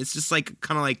nothing. It's just like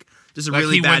kind of like just a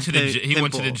really bad pimple. He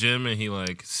went to the gym and he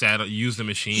like used the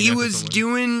machine. He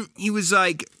was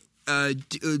like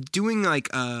doing like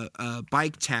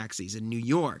bike taxis in New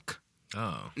York.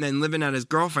 Oh. And then living at his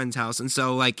girlfriend's house. And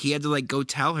so like he had to like go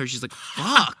tell her. She's like,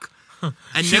 fuck.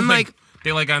 And then like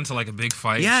they like got into like a big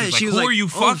fight. Yeah, she was like, who are you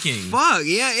fucking? Fuck,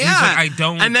 yeah. And he's like, I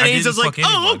don't. And then he's just like,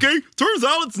 oh, okay. Turns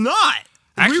out it's not.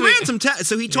 Actually, we ran some tests.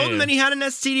 So he told him that he had an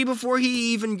STD before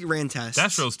he even ran tests.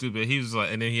 That's real stupid. He was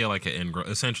like, and then he had like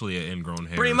essentially an ingrown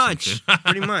hair. Pretty much.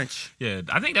 Yeah,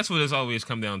 I think that's what it's always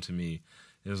come down to me.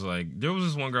 Is like there was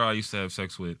this one girl I used to have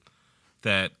sex with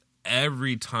that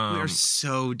every time we are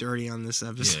so dirty on this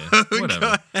episode. Yeah,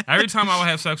 whatever. Every time I would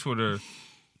have sex with her,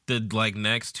 the like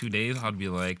next 2 days I'd be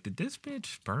like, did this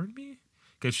bitch burn me?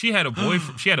 Because she had a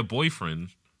boyfriend. She had a boyfriend.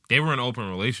 They were in an open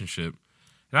relationship,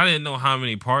 and I didn't know how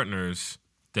many partners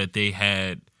that they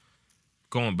had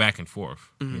going back and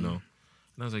forth. You know,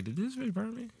 and I was like, did this bitch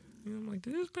burn me? And I'm like,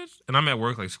 this bitch, and I'm at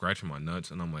work like scratching my nuts,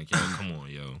 and I'm like, yo, come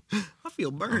on, yo, I feel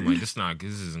burned. I'm like, this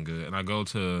isn't good. And I go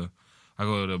to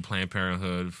Planned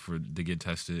Parenthood to get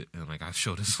tested, and like I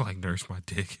show this like nurse my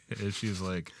dick, and she's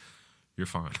like, you're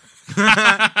fine.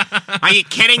 Are you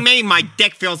kidding me? My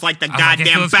dick feels like the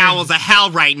goddamn bowels of hell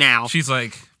right now. She's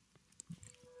like,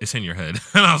 it's in your head,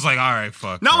 and I was like, all right,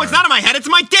 fuck. No, it's not in my head. It's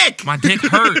my dick. My dick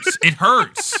hurts. It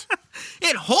hurts.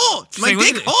 It hurts. My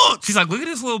dick hurts. She's like, look at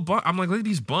this little bump. I'm like, look at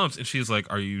these bumps. And she's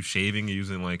like, are you shaving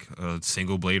using like a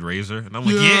single blade razor? And I'm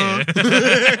like, yeah.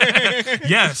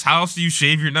 Yes. How else do you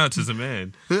shave your nuts as a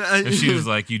man? And she was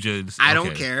like, I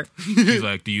don't care. She's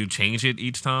like, do you change it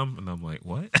each time? And I'm like,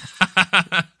 what?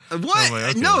 What? like,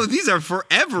 okay. No, these are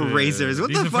forever Yeah, razors. What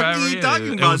these the are fuck are forever, you yeah. talking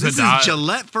It about? was This a is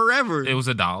Gillette forever. It was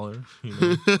 $1. You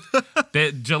know?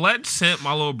 That Gillette sent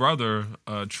my little brother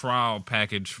a trial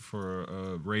package for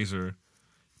a razor,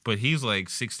 but he's like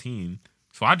 16,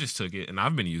 so I just took it and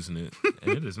I've been using it,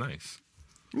 and it is nice.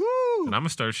 Woo. And I'm gonna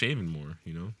start shaving more.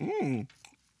 You know,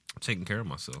 taking care of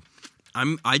myself.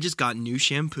 I just got new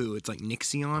shampoo. It's like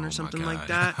Nixion or something like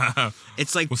that. that.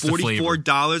 It's like What's the flavor?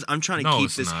 $44. I'm trying to No, keep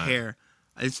it's this not. hair.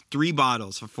 It's 3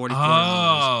 bottles for $44.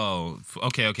 Oh,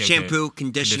 okay. Shampoo, okay.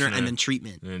 conditioner, and then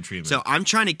treatment. And then treatment. So I'm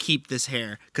trying to keep this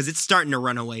hair because it's starting to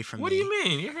run away from What me. do you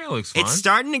mean? Your hair looks fine. It's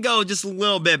starting to go just a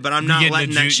little bit, but I'm You not getting letting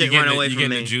the that Ju- shit you run getting away the, you from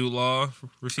getting me. the Jude Law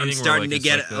receding? I'm starting to it's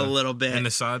get like it a little bit. in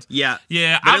the sides. Yeah.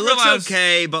 Yeah, But I it looks realized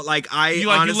okay, but like you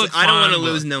honestly, look I don't want to fine,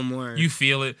 but lose no more. You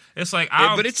feel it. It's like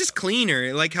But it's just cleaner.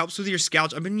 It like helps with your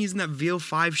scalp. I've been using that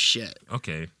VO5 shit.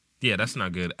 okay. Yeah, that's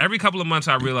not good. Every couple of months,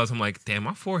 I realize I'm like, damn,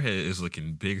 my forehead is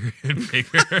looking bigger and bigger.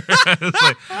 It's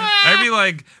like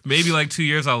every maybe 2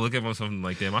 years, I'll look at myself and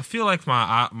like, damn, I feel like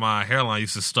my hairline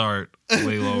used to start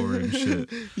way lower and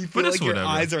shit. You But feel it's like your whatever.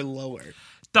 eyes are lower.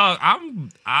 Dog,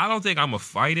 I don't think I'm gonna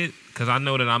fight it because I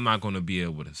know that I'm not gonna be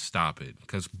able to stop it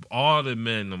because all the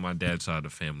men on my dad's side of the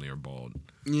family are bald.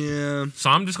 Yeah.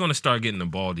 So I'm just gonna start getting the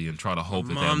baldy and try to hope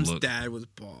that Mom's look. dad was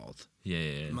bald.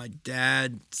 Yeah. My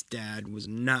dad's dad was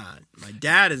not. My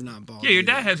dad is not bald. Yeah, your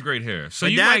either. dad has great hair. So My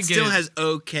you dad might still get, has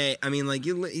okay. I mean, like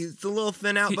he's a little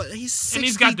thin out, but he's 62 and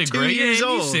he's got the gray. years Yeah,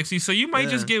 old. he's 60. So you might Yeah.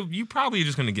 just get. You probably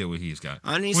just gonna get what he's got.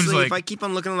 Which is Honestly, like, if I keep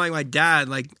on looking like my dad,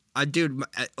 my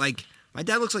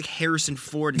dad looks like Harrison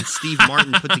Ford and Steve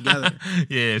Martin put together.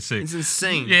 yeah, it's sick. It's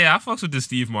insane. Yeah, I fucks with the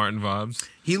Steve Martin vibes.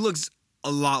 He looks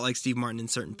a lot like Steve Martin in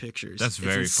certain pictures. That's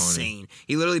very it's funny. insane.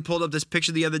 He literally pulled up this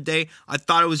picture the other day. I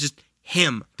thought it was just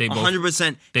him. They both-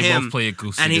 100% they him. both play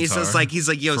acoustic and he's guitar just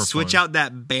like, yo, for switch fun. out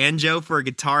that banjo for a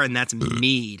guitar, and that's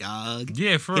me, dog.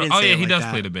 Yeah, He didn't say it he like does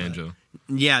that, play the but- banjo.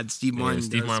 Yeah, Steve Martin.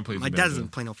 Steve does. Martin plays My the dad banjo.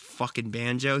 doesn't play no fucking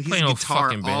banjo. He's Play a no guitar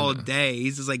fucking all banjo. day.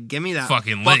 He's just like, give me that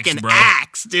Fucking fucking, licks, bro.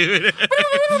 axe, dude.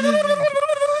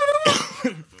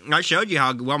 I showed you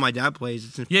how well my dad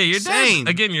plays. It's Yeah, your insane.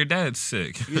 dad. Again, your dad's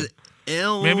sick. He's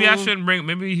ill. Maybe I shouldn't bring.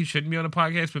 Maybe he shouldn't be on the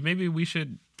podcast, but maybe we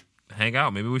should hang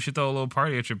out. Maybe we should throw a little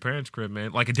party at your parents' crib,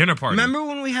 man, like a dinner party. Remember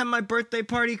when we had my birthday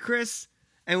party, Chris?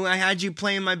 And I had you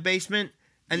play in my basement?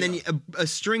 And then a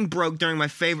string broke during my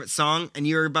favorite song, and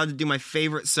you were about to do my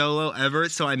favorite solo ever,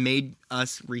 so I made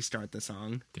us restart the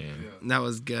song. Damn. Yeah. That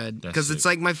was good. That's Because it's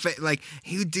sick. like my like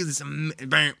he would do this Who,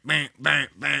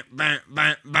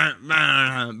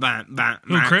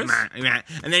 Chris?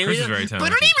 And then he Chris is would very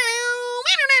talented.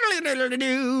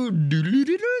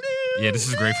 Yeah, this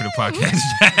is great for the podcast.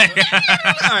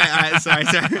 all right,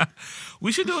 sorry.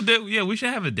 We should do we should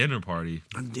have a dinner party.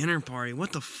 A dinner party.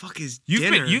 What the fuck is You've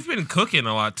dinner? been cooking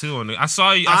a lot too. I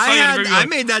saw you. I saw you in the video. I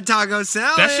made that taco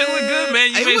salad. That shit look good,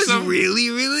 man. You it made was some- really,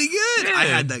 really good. I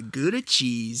Yeah. had the Gouda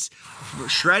cheese,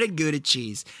 shredded Gouda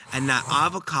cheese, and that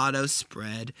avocado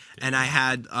spread, and I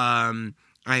had I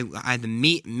had the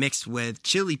meat mixed with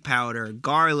chili powder,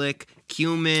 garlic,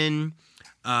 cumin,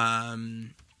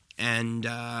 and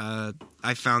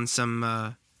I found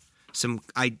some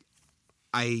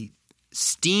I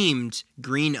steamed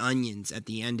green onions at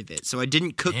the end of it. So I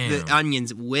didn't cook the Damn.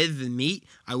 onions with the meat.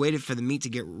 I waited for the meat to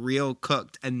get real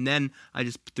cooked, and then I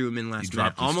just threw them in last minute.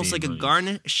 dropped the Almost like steamed a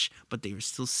onions. garnish, but they were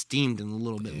still steamed and a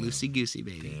little bit loosey-goosey,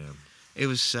 baby. Damn. It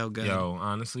was so good. Yo,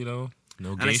 honestly though,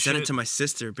 no and gay I sent shit. it to my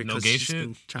sister because no gay she's shit.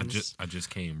 been trying to... I just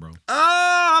came, bro.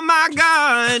 Oh my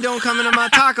God, don't come into my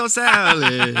taco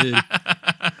salad.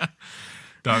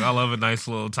 Dog, I love a nice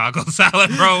little taco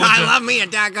salad, bro. I love me a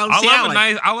taco I salad.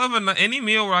 love any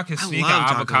meal where I can sneak an love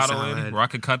taco avocado salad. in, where I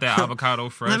could cut that avocado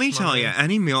fresh. Let me my tell you, man.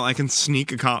 any meal I can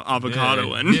sneak a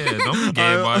avocado in. Yeah, don't be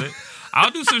gay about it. I'll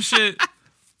do some shit.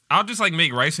 I'll just like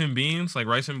make rice and beans, like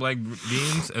rice and black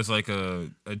beans, as like a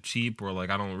cheap or like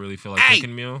I don't really feel like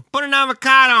cooking meal. Put an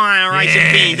avocado on rice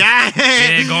and beans.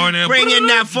 Yeah, go in there. Bring in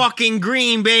that fucking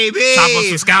green, baby. Chop up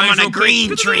some scallions I'm on a real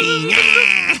quick. green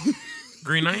tree.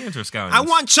 Green onions or scallions? I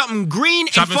want something green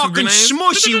Chop and in some fucking green onions.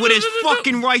 smushy with his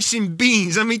fucking rice and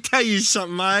beans. Let me tell you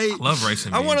something, mate. Love rice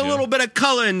and I beans. want a yo. little bit of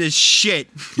color in this shit.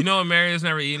 You know what Maria's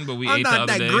never eaten, but we I'm ate the not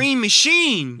other that day. green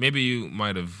machine. Maybe you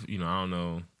might have. I don't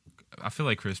know. I feel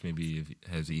like Chris maybe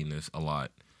has eaten this a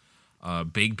lot.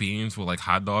 Baked beans with like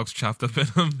hot dogs chopped up in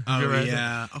them. Oh, You ever had that?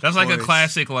 yeah, of That's like a course.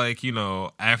 classic, like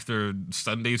after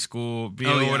Sunday school meal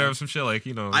Oh, or yeah. whatever, some shit like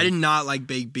I did not like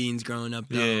baked beans growing up,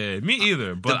 though. Yeah, me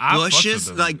either. But The I fucks bushes,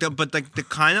 with them. like the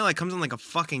kind of like comes in like a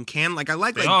fucking can. Like I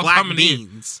like They all black come in these-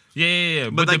 beans. Yeah.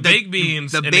 But like the baked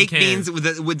beans, the in a baked can, beans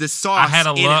with the sauce. I had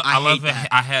a in it, love. I I love hate it. that.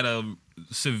 I had a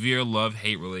severe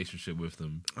love-hate relationship with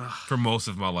them for most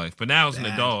of my life. But now as an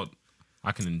adult,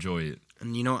 I can enjoy it.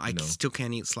 And I still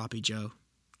can't eat Sloppy Joe.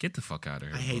 Get the fuck out of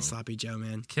here. I hate Sloppy Joe,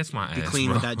 man. Kiss my ass, Be clean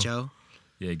bro. with that, Joe.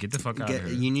 Yeah, get the fuck out of here.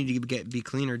 You need to be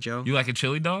cleaner, Joe. You like a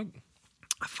chili dog?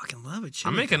 I fucking love it.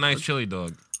 Chili I make dog. a nice chili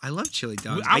dog. I love chili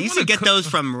dogs. I I used to wanna get cook- those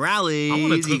from Rallies. I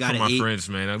want to You cook for gotta my eat friends,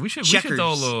 man. We should Checkers.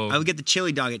 throw a little. I would get the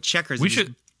chili dog at Checkers. We and should-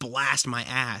 just blast my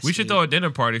ass. We should dude. throw a dinner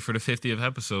party for the 50th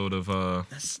episode of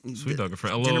Sweet Dog and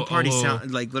Friends. A Dinner little party a little,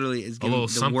 sound like literally is giving little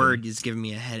the something. word is giving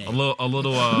me a headache. a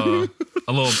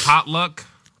little potluck,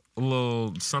 a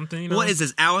little something. You know? What is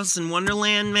this, Alice in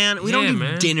Wonderland, man? We don't do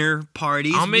man. dinner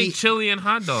parties. I'll make chili and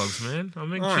hot dogs, man. I'll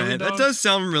make All chili right, dogs. that does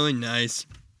sound really nice.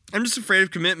 I'm just afraid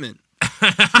of commitment.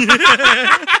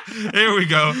 Here we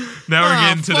go. Now we're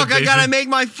getting to fuck, the I gotta basic- make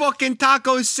my fucking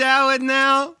taco salad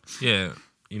now. Yeah,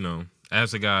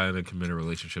 as a guy in a committed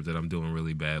relationship that I'm doing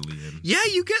really badly in. Yeah,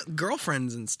 you get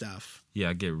girlfriends and stuff. Yeah,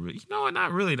 I get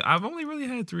not really. I've only really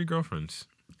had 3 girlfriends.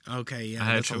 Okay, yeah. I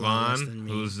had that's a lot less Siobhan, than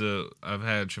me. who's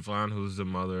the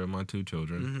mother of my 2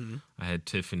 children. Mm-hmm. I had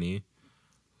Tiffany,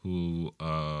 who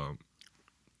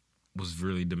was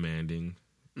really demanding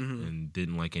Mm-hmm. and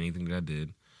didn't like anything that I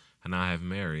did. And I have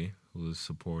Mary, who is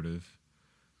supportive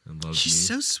and loves She's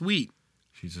me. so sweet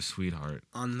She's a sweetheart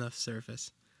on the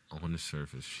surface. on the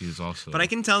surface. She is also. But I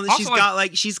can tell that Also,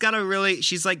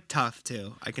 she's like tough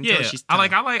too. I can tell she's tough.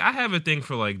 I have a thing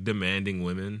for like demanding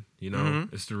women.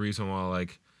 Mm-hmm. It's the reason why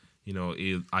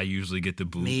I usually get the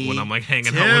boot Me when I'm like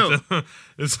hanging too. out with them.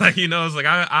 It's like it's like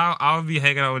I'll be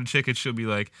hanging out with a chick and she'll be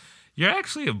like, "You're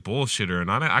actually a bullshitter, and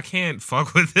I can't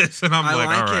fuck with this." And I'm I like,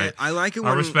 like "All it. right, I like it I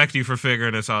when respect you for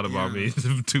figuring this out about me."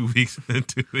 2 weeks and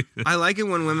 2 weeks. I like it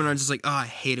when women are just like, "Oh, I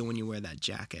hate it when you wear that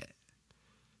jacket."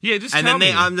 Yeah, just And tell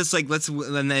then me. I'm just like,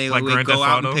 then they Like we Grand go Theft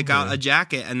out and Auto? pick out Yeah. a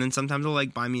jacket, and then sometimes they'll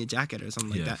like buy me a jacket or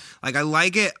something like Yes. that. Like I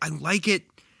like it.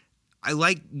 I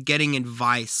like getting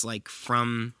advice like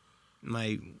from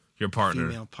my Your partner.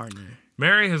 female partner.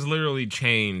 Mary has literally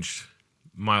changed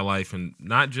my life, and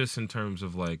not just in terms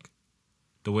of like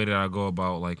the way that I go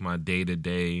about like my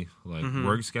day-to-day like Mm-hmm.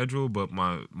 work schedule, but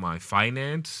my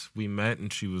finance. We met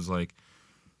and she was like,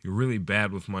 "You're really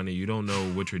bad with money. You don't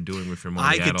know what you're doing with your money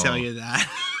I at could all." tell you that.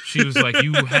 She was like,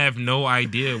 "You have no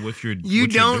idea what You what you're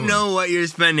don't doing." know what you're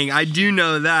spending. I do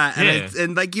know that. And, Yeah.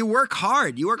 and like you work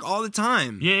hard. You work all the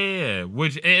time. Yeah.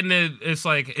 It's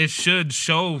like it should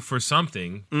show for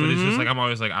something, but it's Mm-hmm. just like I'm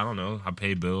always like, I don't know, I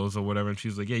pay bills or whatever, and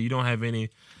she's like, "Yeah, you don't have any."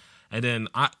 And then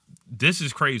this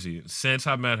is crazy. Since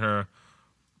I met her,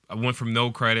 I went from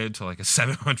no credit to like a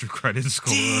 700 credit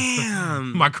score.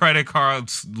 Damn. My credit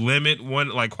card's limit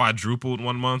quadrupled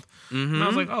 1 month. Mm-hmm. And I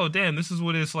was like, oh damn, this is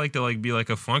what it's like to like be like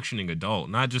a functioning adult,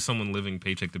 not just someone living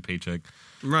paycheck to paycheck.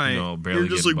 Right. Barely You're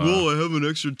just like, getting by. well, I have an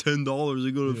extra $10.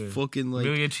 I go to fucking like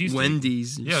Maybe get cheesesteak.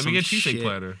 Wendy's. or Yeah, let me some get a cheesesteak shit.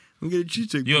 platter. We get a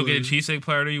cheesesteak. You don't get a platter. cheesesteak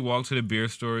platter. You walk to the beer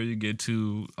store. You get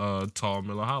 2 tall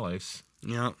Miller High Lifes.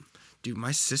 Yeah. Dude,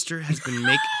 my sister has been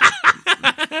making.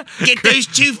 Get those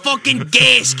 2 fucking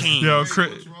gas cans. Yo, What's wrong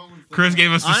with Chris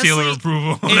gave us the seal of Honestly, approval.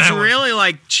 On It's that one. really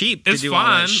like cheap to It's do all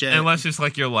fine that shit. unless it's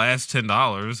like your last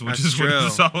 $10, which That's is what true.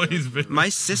 it's always been. My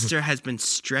sister has been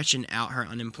stretching out her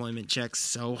unemployment checks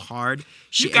so hard.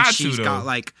 You got to, She's though. got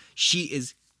like she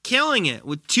is killing it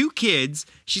with 2 kids.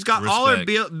 She's got all her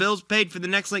Respect. bills paid for the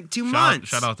next like 2 months.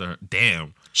 Shout out to her.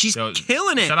 Damn, She's Yo,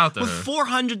 killing it shout out to with her.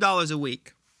 $400 a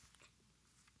week.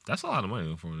 that's a lot of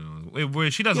money for her. Wait,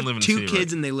 wait, she doesn't She live has in 2 the city,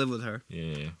 kids right? and they live with her.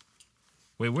 Yeah.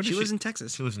 Wait, where does She she lives in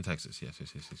Texas. She lives in Texas. Yes.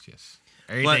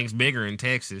 Everything's bigger in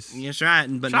Texas. That's right,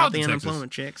 but Shout out not the to Texas.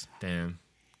 unemployment checks. Damn.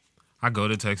 I go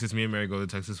to Texas. Me and Mary go to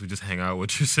Texas. We just hang out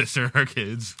with your sister and her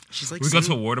kids. She's like we go to a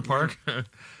single- water park.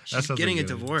 She's getting a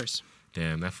divorce.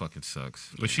 Damn, that fucking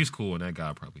sucks. But she's cool, and that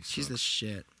guy probably sucks. She's the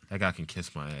shit. That guy can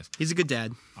kiss my ass. He's a good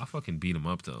dad. I'll fucking beat him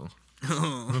up, though.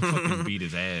 I'll fucking beat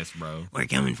his ass, bro. We're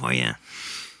coming for you.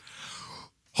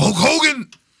 Hulk Hogan,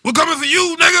 we're coming for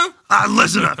you, nigga.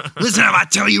 Listen up. I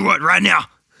tell you what, right now,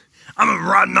 I'm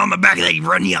riding on the back of that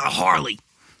running you a Harley.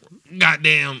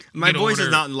 Goddamn. My get over voice is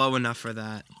there. not low enough for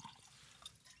that.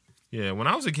 Yeah, when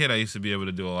I was a kid, I used to be able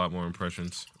to do a lot more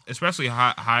impressions, especially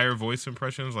higher voice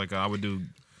impressions. Like I would do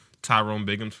Tyrone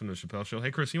Biggums from the Chappelle Show.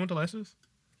 Hey, Chris, you want the license?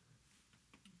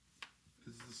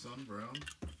 Is the sun brown?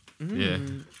 Yeah.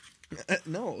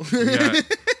 No.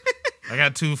 I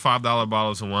got 2 $5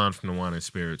 bottles of wine from the Wine and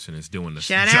Spirits, and it's doing the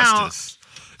Shout out. justice.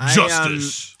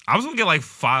 Justice. I was gonna get like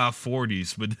 5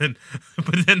 40s, but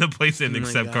then the place didn't Oh my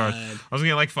accept cards. God. I was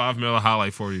gonna get like 5 Miller High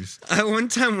Life 40s. I one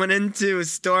time went into a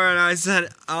store and I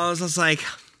was just like,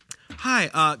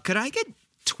 hi, could I get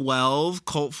 12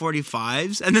 Colt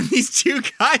 45s? And then these 2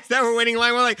 guys that were waiting in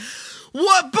line were like,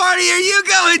 What party are you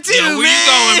going to, Yo, where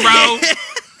man? you going, bro?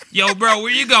 Yo, bro,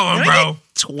 where you going, bro?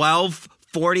 12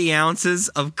 40 ounces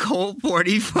of Colt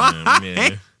 45.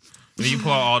 Man. Then you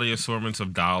pull out all the assortments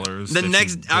of dollars. The that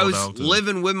next, you I build was out to-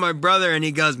 living with my brother, and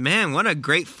he goes, "Man, what a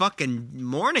great fucking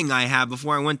morning I had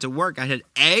before I went to work. I had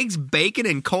eggs, bacon,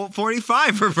 and Colt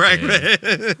 45 for breakfast."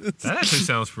 That actually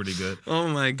sounds pretty good. Oh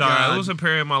my Dog, god! it was a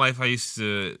period in my life I used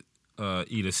to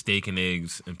eat a steak and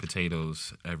eggs and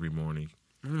potatoes every morning.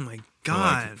 Oh my For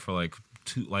god!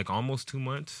 almost 2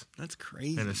 months. That's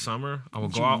crazy. In the summer, I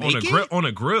would Did go you out on a make grill. it? On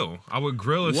a grill, I would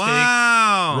grill a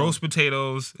Wow! steak, roast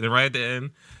potatoes, and then right at the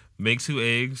end, make 2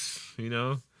 eggs. You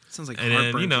know, Sounds like and then,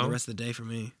 heartburn you know- for the rest of the day for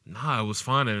me. nah, it was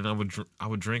fun, and I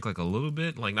would drink like a little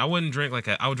bit. Like I wouldn't drink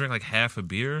I would drink like half a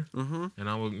beer, and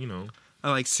I would At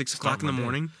like 6 o'clock in the my day.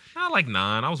 morning. not like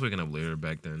 9. I was waking up later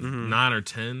back then, 9 or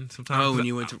 10 sometimes. Oh, when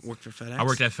you went to work for FedEx. I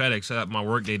worked at FedEx. So my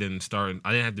work day didn't start.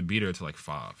 I didn't have to be there till like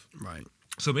 5. right.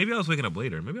 So maybe I was waking up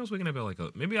later. Maybe I was waking up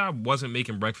at maybe I wasn't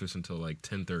making breakfast until like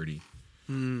 10:30.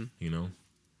 You know,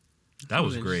 that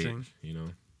was great. interesting. You know,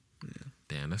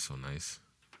 damn, that's so nice.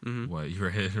 What, you were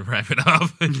ready to wrap it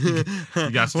up? You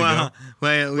got to Wow. go.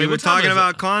 Wait, we Wait, were what time talking is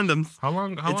about it? condoms. How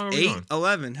long are It's we going?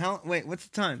 8:11. How? Wait, what's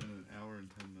the time? An hour and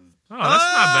 10 minutes. Oh, that's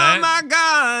not bad. my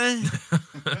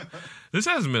god! This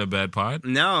hasn't been a bad pod.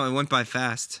 No, it went by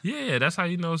fast. Yeah, that's how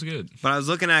you know it's good. But I was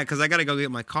looking at because I got to go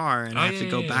get my car and I have to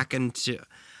go back into.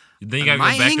 Then you got to Am go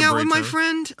I back hang to out with my Braetown.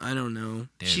 friend? I don't know.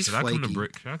 Damn, She's should flaky.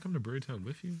 I come to Braetown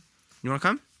with you? You want to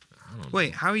come? I don't know.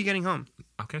 Wait, how are you getting home?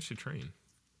 I'll catch the train.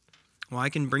 Well, I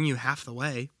can bring you half the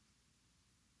way,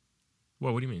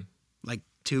 What do you mean? like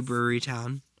to Brewery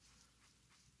Town.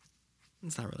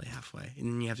 It's not really halfway, and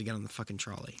then you have to get on the fucking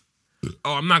trolley.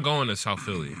 Oh, I'm not going to South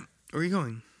Philly. Where are you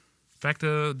going? In fact,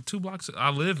 2 blocks.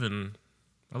 I live 2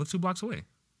 blocks away.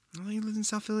 Oh, you live in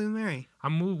South Philly with Mary.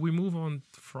 We move on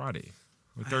Friday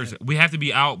or Thursday. We have to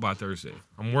be out by Thursday.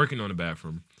 I'm working on the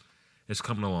bathroom. It's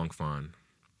coming along fine.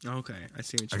 Okay, I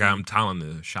see what you mean. I'm tiling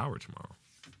the shower tomorrow.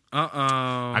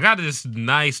 Uh-oh. I got this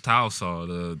nice towel saw.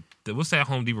 The what's that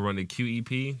Home Depot run? The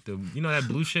QEP. You know that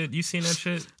blue shit? You seen that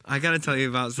shit? I got to tell you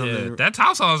about something. Yeah, that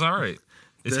towel saw is all right.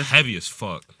 It's The- heavy as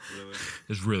fuck. Really?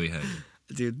 It's really heavy.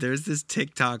 Dude, there's this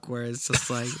TikTok where it's just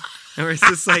like,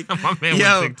 My man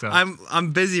yo, with TikTok.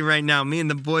 I'm busy right now. Me and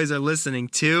the boys are listening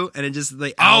too, and it just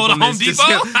the Oh, album the Home is just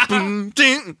Depot? boom,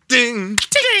 ding, ding,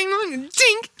 ding, ding,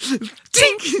 ding,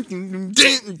 ding,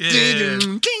 ding,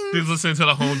 ding. Dude, listen to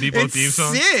the Home Depot It's theme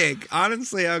song. sick.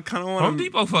 Honestly, I kind of want Home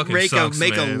Depot fucking make sucks,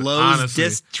 make man. a Lowe's Honestly.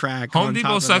 diss track. Home on Depot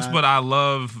top of sucks, that. but I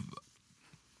love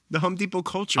the Home Depot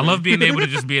culture. I love being able to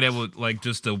just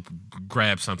just to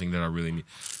grab something that I really need.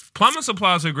 Plumbing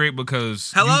supplies are great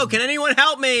because Hello, can anyone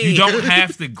help me? you don't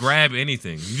have to grab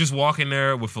anything. You just walk in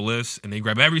there with a list and they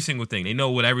grab every single thing. They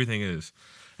know what everything is.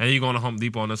 And then you go to Home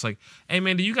Depot and it's like, hey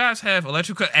man, do you guys have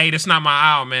electrical? Hey, that's not my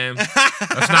aisle, man.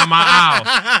 That's not my aisle.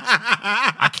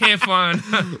 I can't find.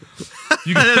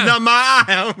 That's not my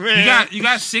aisle, man. You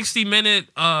got 60-minute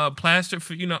plastic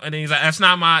for and then he's like, that's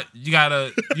not my. You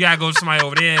gotta go to somebody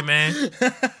over there, man.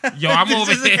 Yo, I'm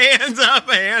over Just here. hands up,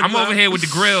 hands I'm up. over here with the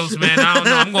grills, man. I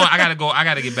don't know. I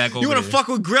gotta get back over You want there. to fuck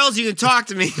with grills? You can talk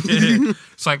to me.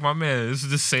 It's like, my man, this is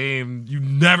the same. You've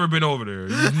never been over there.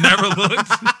 You've never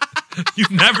looked.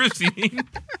 You've never seen.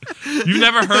 You've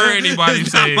never heard anybody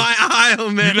It's say. not my aisle,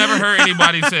 man. You've never heard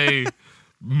anybody say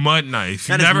mud knife.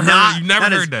 You've That is never not- heard. You've never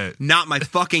that is heard that. Not my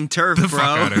fucking turf, The bro.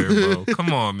 fuck out of here, bro.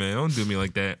 Come on, man. Don't do me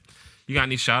like that. You got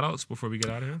any shout outs before we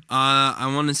get out of here? I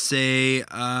want to say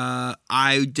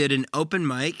I did an open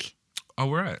mic. Oh,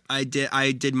 we're at. I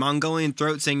did Mongolian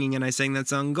throat singing, and I sang that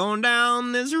song "Going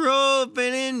Down This Road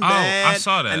in Bed." I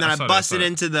saw that. And then I I saw that, busted I saw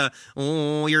into the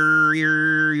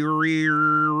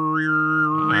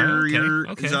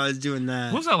Okay. So I was doing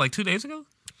that. What was that, like 2 days ago?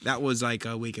 That was like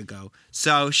a week ago.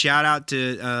 So shout out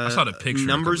to saw the picture a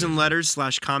Numbers couple and days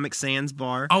Letters / Comic Sans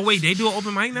Bar. Oh, wait, they do an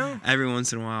open mic now? Every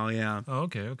once in a while, yeah. Oh,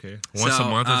 okay. Once So, a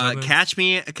month or something? Catch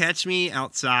me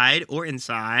outside or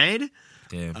inside.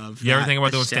 Damn. Of You ever that think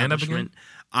about doing stand up establishment.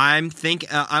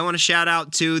 again? I want to shout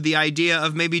out to the idea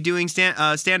of maybe doing stand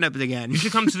up again. You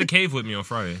should come to the cave with me on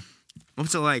Friday.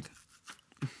 What's it like?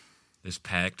 It's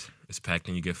packed.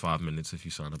 And you get 5 minutes if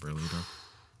you sign up early, though.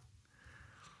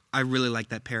 I really like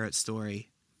that parrot story.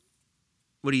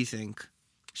 What do you think?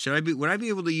 Would I be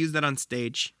able to use that on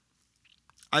stage?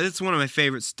 That's one of my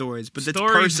favorite stories, but that's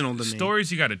personal to me.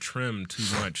 Stories you got to trim too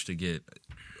much to get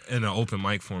in an open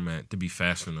mic format to be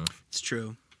fast enough. It's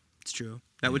true.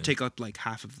 That would take up like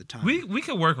half of the time. We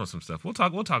could work on some stuff. We'll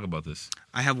talk about this.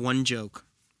 I have one joke,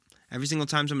 Every single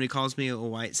time somebody calls me a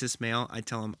white cis male, I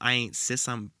tell them I ain't cis,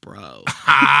 I'm bro.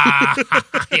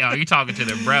 Yo, you talking to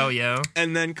the bro, yo.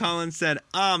 And then Colin said,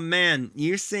 "Oh man,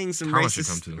 you're saying some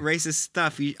racist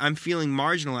stuff. I'm feeling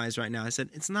marginalized right now." I said,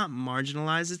 "It's not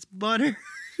marginalized, it's butter."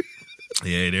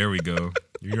 Yeah, there we go.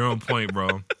 You're on point,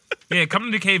 bro. Yeah, come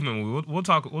to the caveman movie. We'll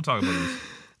talk about this.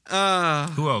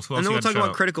 Who else? And then we'll talk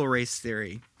about critical race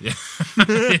theory. Yeah.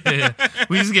 Yeah.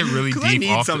 We just get really deep. I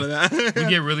need some of that. We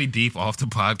get really deep off the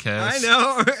podcast. I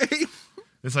know, right?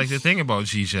 It's like the thing about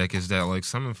Zizek is that like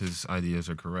some of his ideas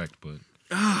are correct, but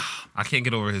I can't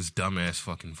get over his dumbass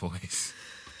fucking voice.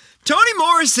 Toni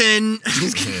Morrison.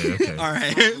 Yeah, okay. All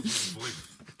right.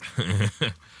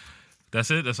 That's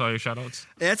it? That's all your shout-outs?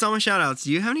 That's all my shout-outs.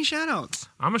 Do you have any shout-outs?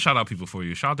 I'm going to shout-out people for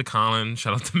you. Shout out to Colin.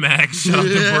 Shout out to Max. Shout out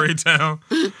to Burrytown.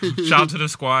 Shout out to the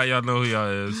squad. Y'all know who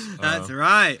y'all is. That's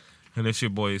right. And it's your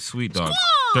boy, Sweet Dog,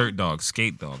 Dirt Dog,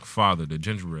 Skate Dog, Father, the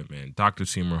Gingerbread Man, Dr.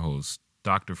 Seymour Host,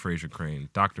 Dr. Fraser Crane,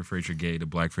 Dr. Fraser Gay, the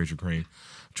Black Fraser Crane,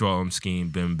 Joel M. Skeen,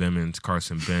 Ben Bimmons,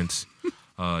 Carson Bentz,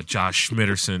 Josh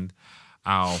Schmitterson,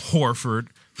 Al Horford.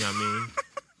 You know what I mean?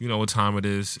 You know what time it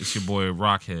is. It's your boy,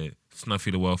 Rockhead.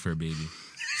 Snuffy the Welfare Baby.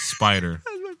 Spider.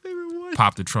 That's my favorite one.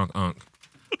 Pop the Trunk Unk.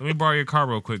 Let me borrow your car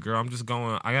real quick, girl. I'm just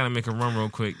going. I got to make a run real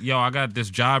quick. Yo, I got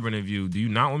this job interview. Do you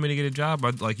not want me to get a job?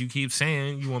 Like you keep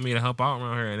saying, you want me to help out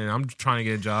around here, and then I'm trying to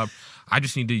get a job. I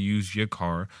just need to use your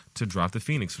car to drop to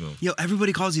Phoenixville. Yo,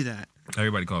 everybody calls you that.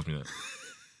 Everybody calls me that.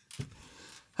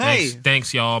 Hey,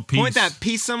 thanks, y'all. Peace. Point that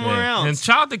peace somewhere else. And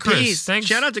shout out to Chris. Peace. Thanks.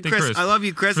 Shout out to Chris. I love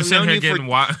you, Chris. For I've known you getting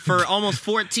for almost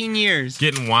 14 years.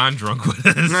 Getting wine drunk with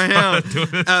us. I know.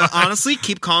 Honestly,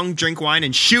 keep calm, drink wine,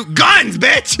 and shoot guns,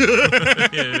 bitch.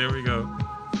 Yeah, there we go.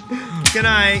 Good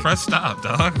night. Press stop,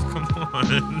 dog. Come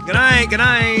on. Good night. Good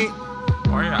night.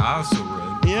 Why are your eyes so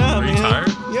red? Yeah, Are you tired?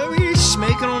 Yeah, we're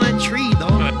smaking on that tree,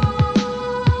 dog.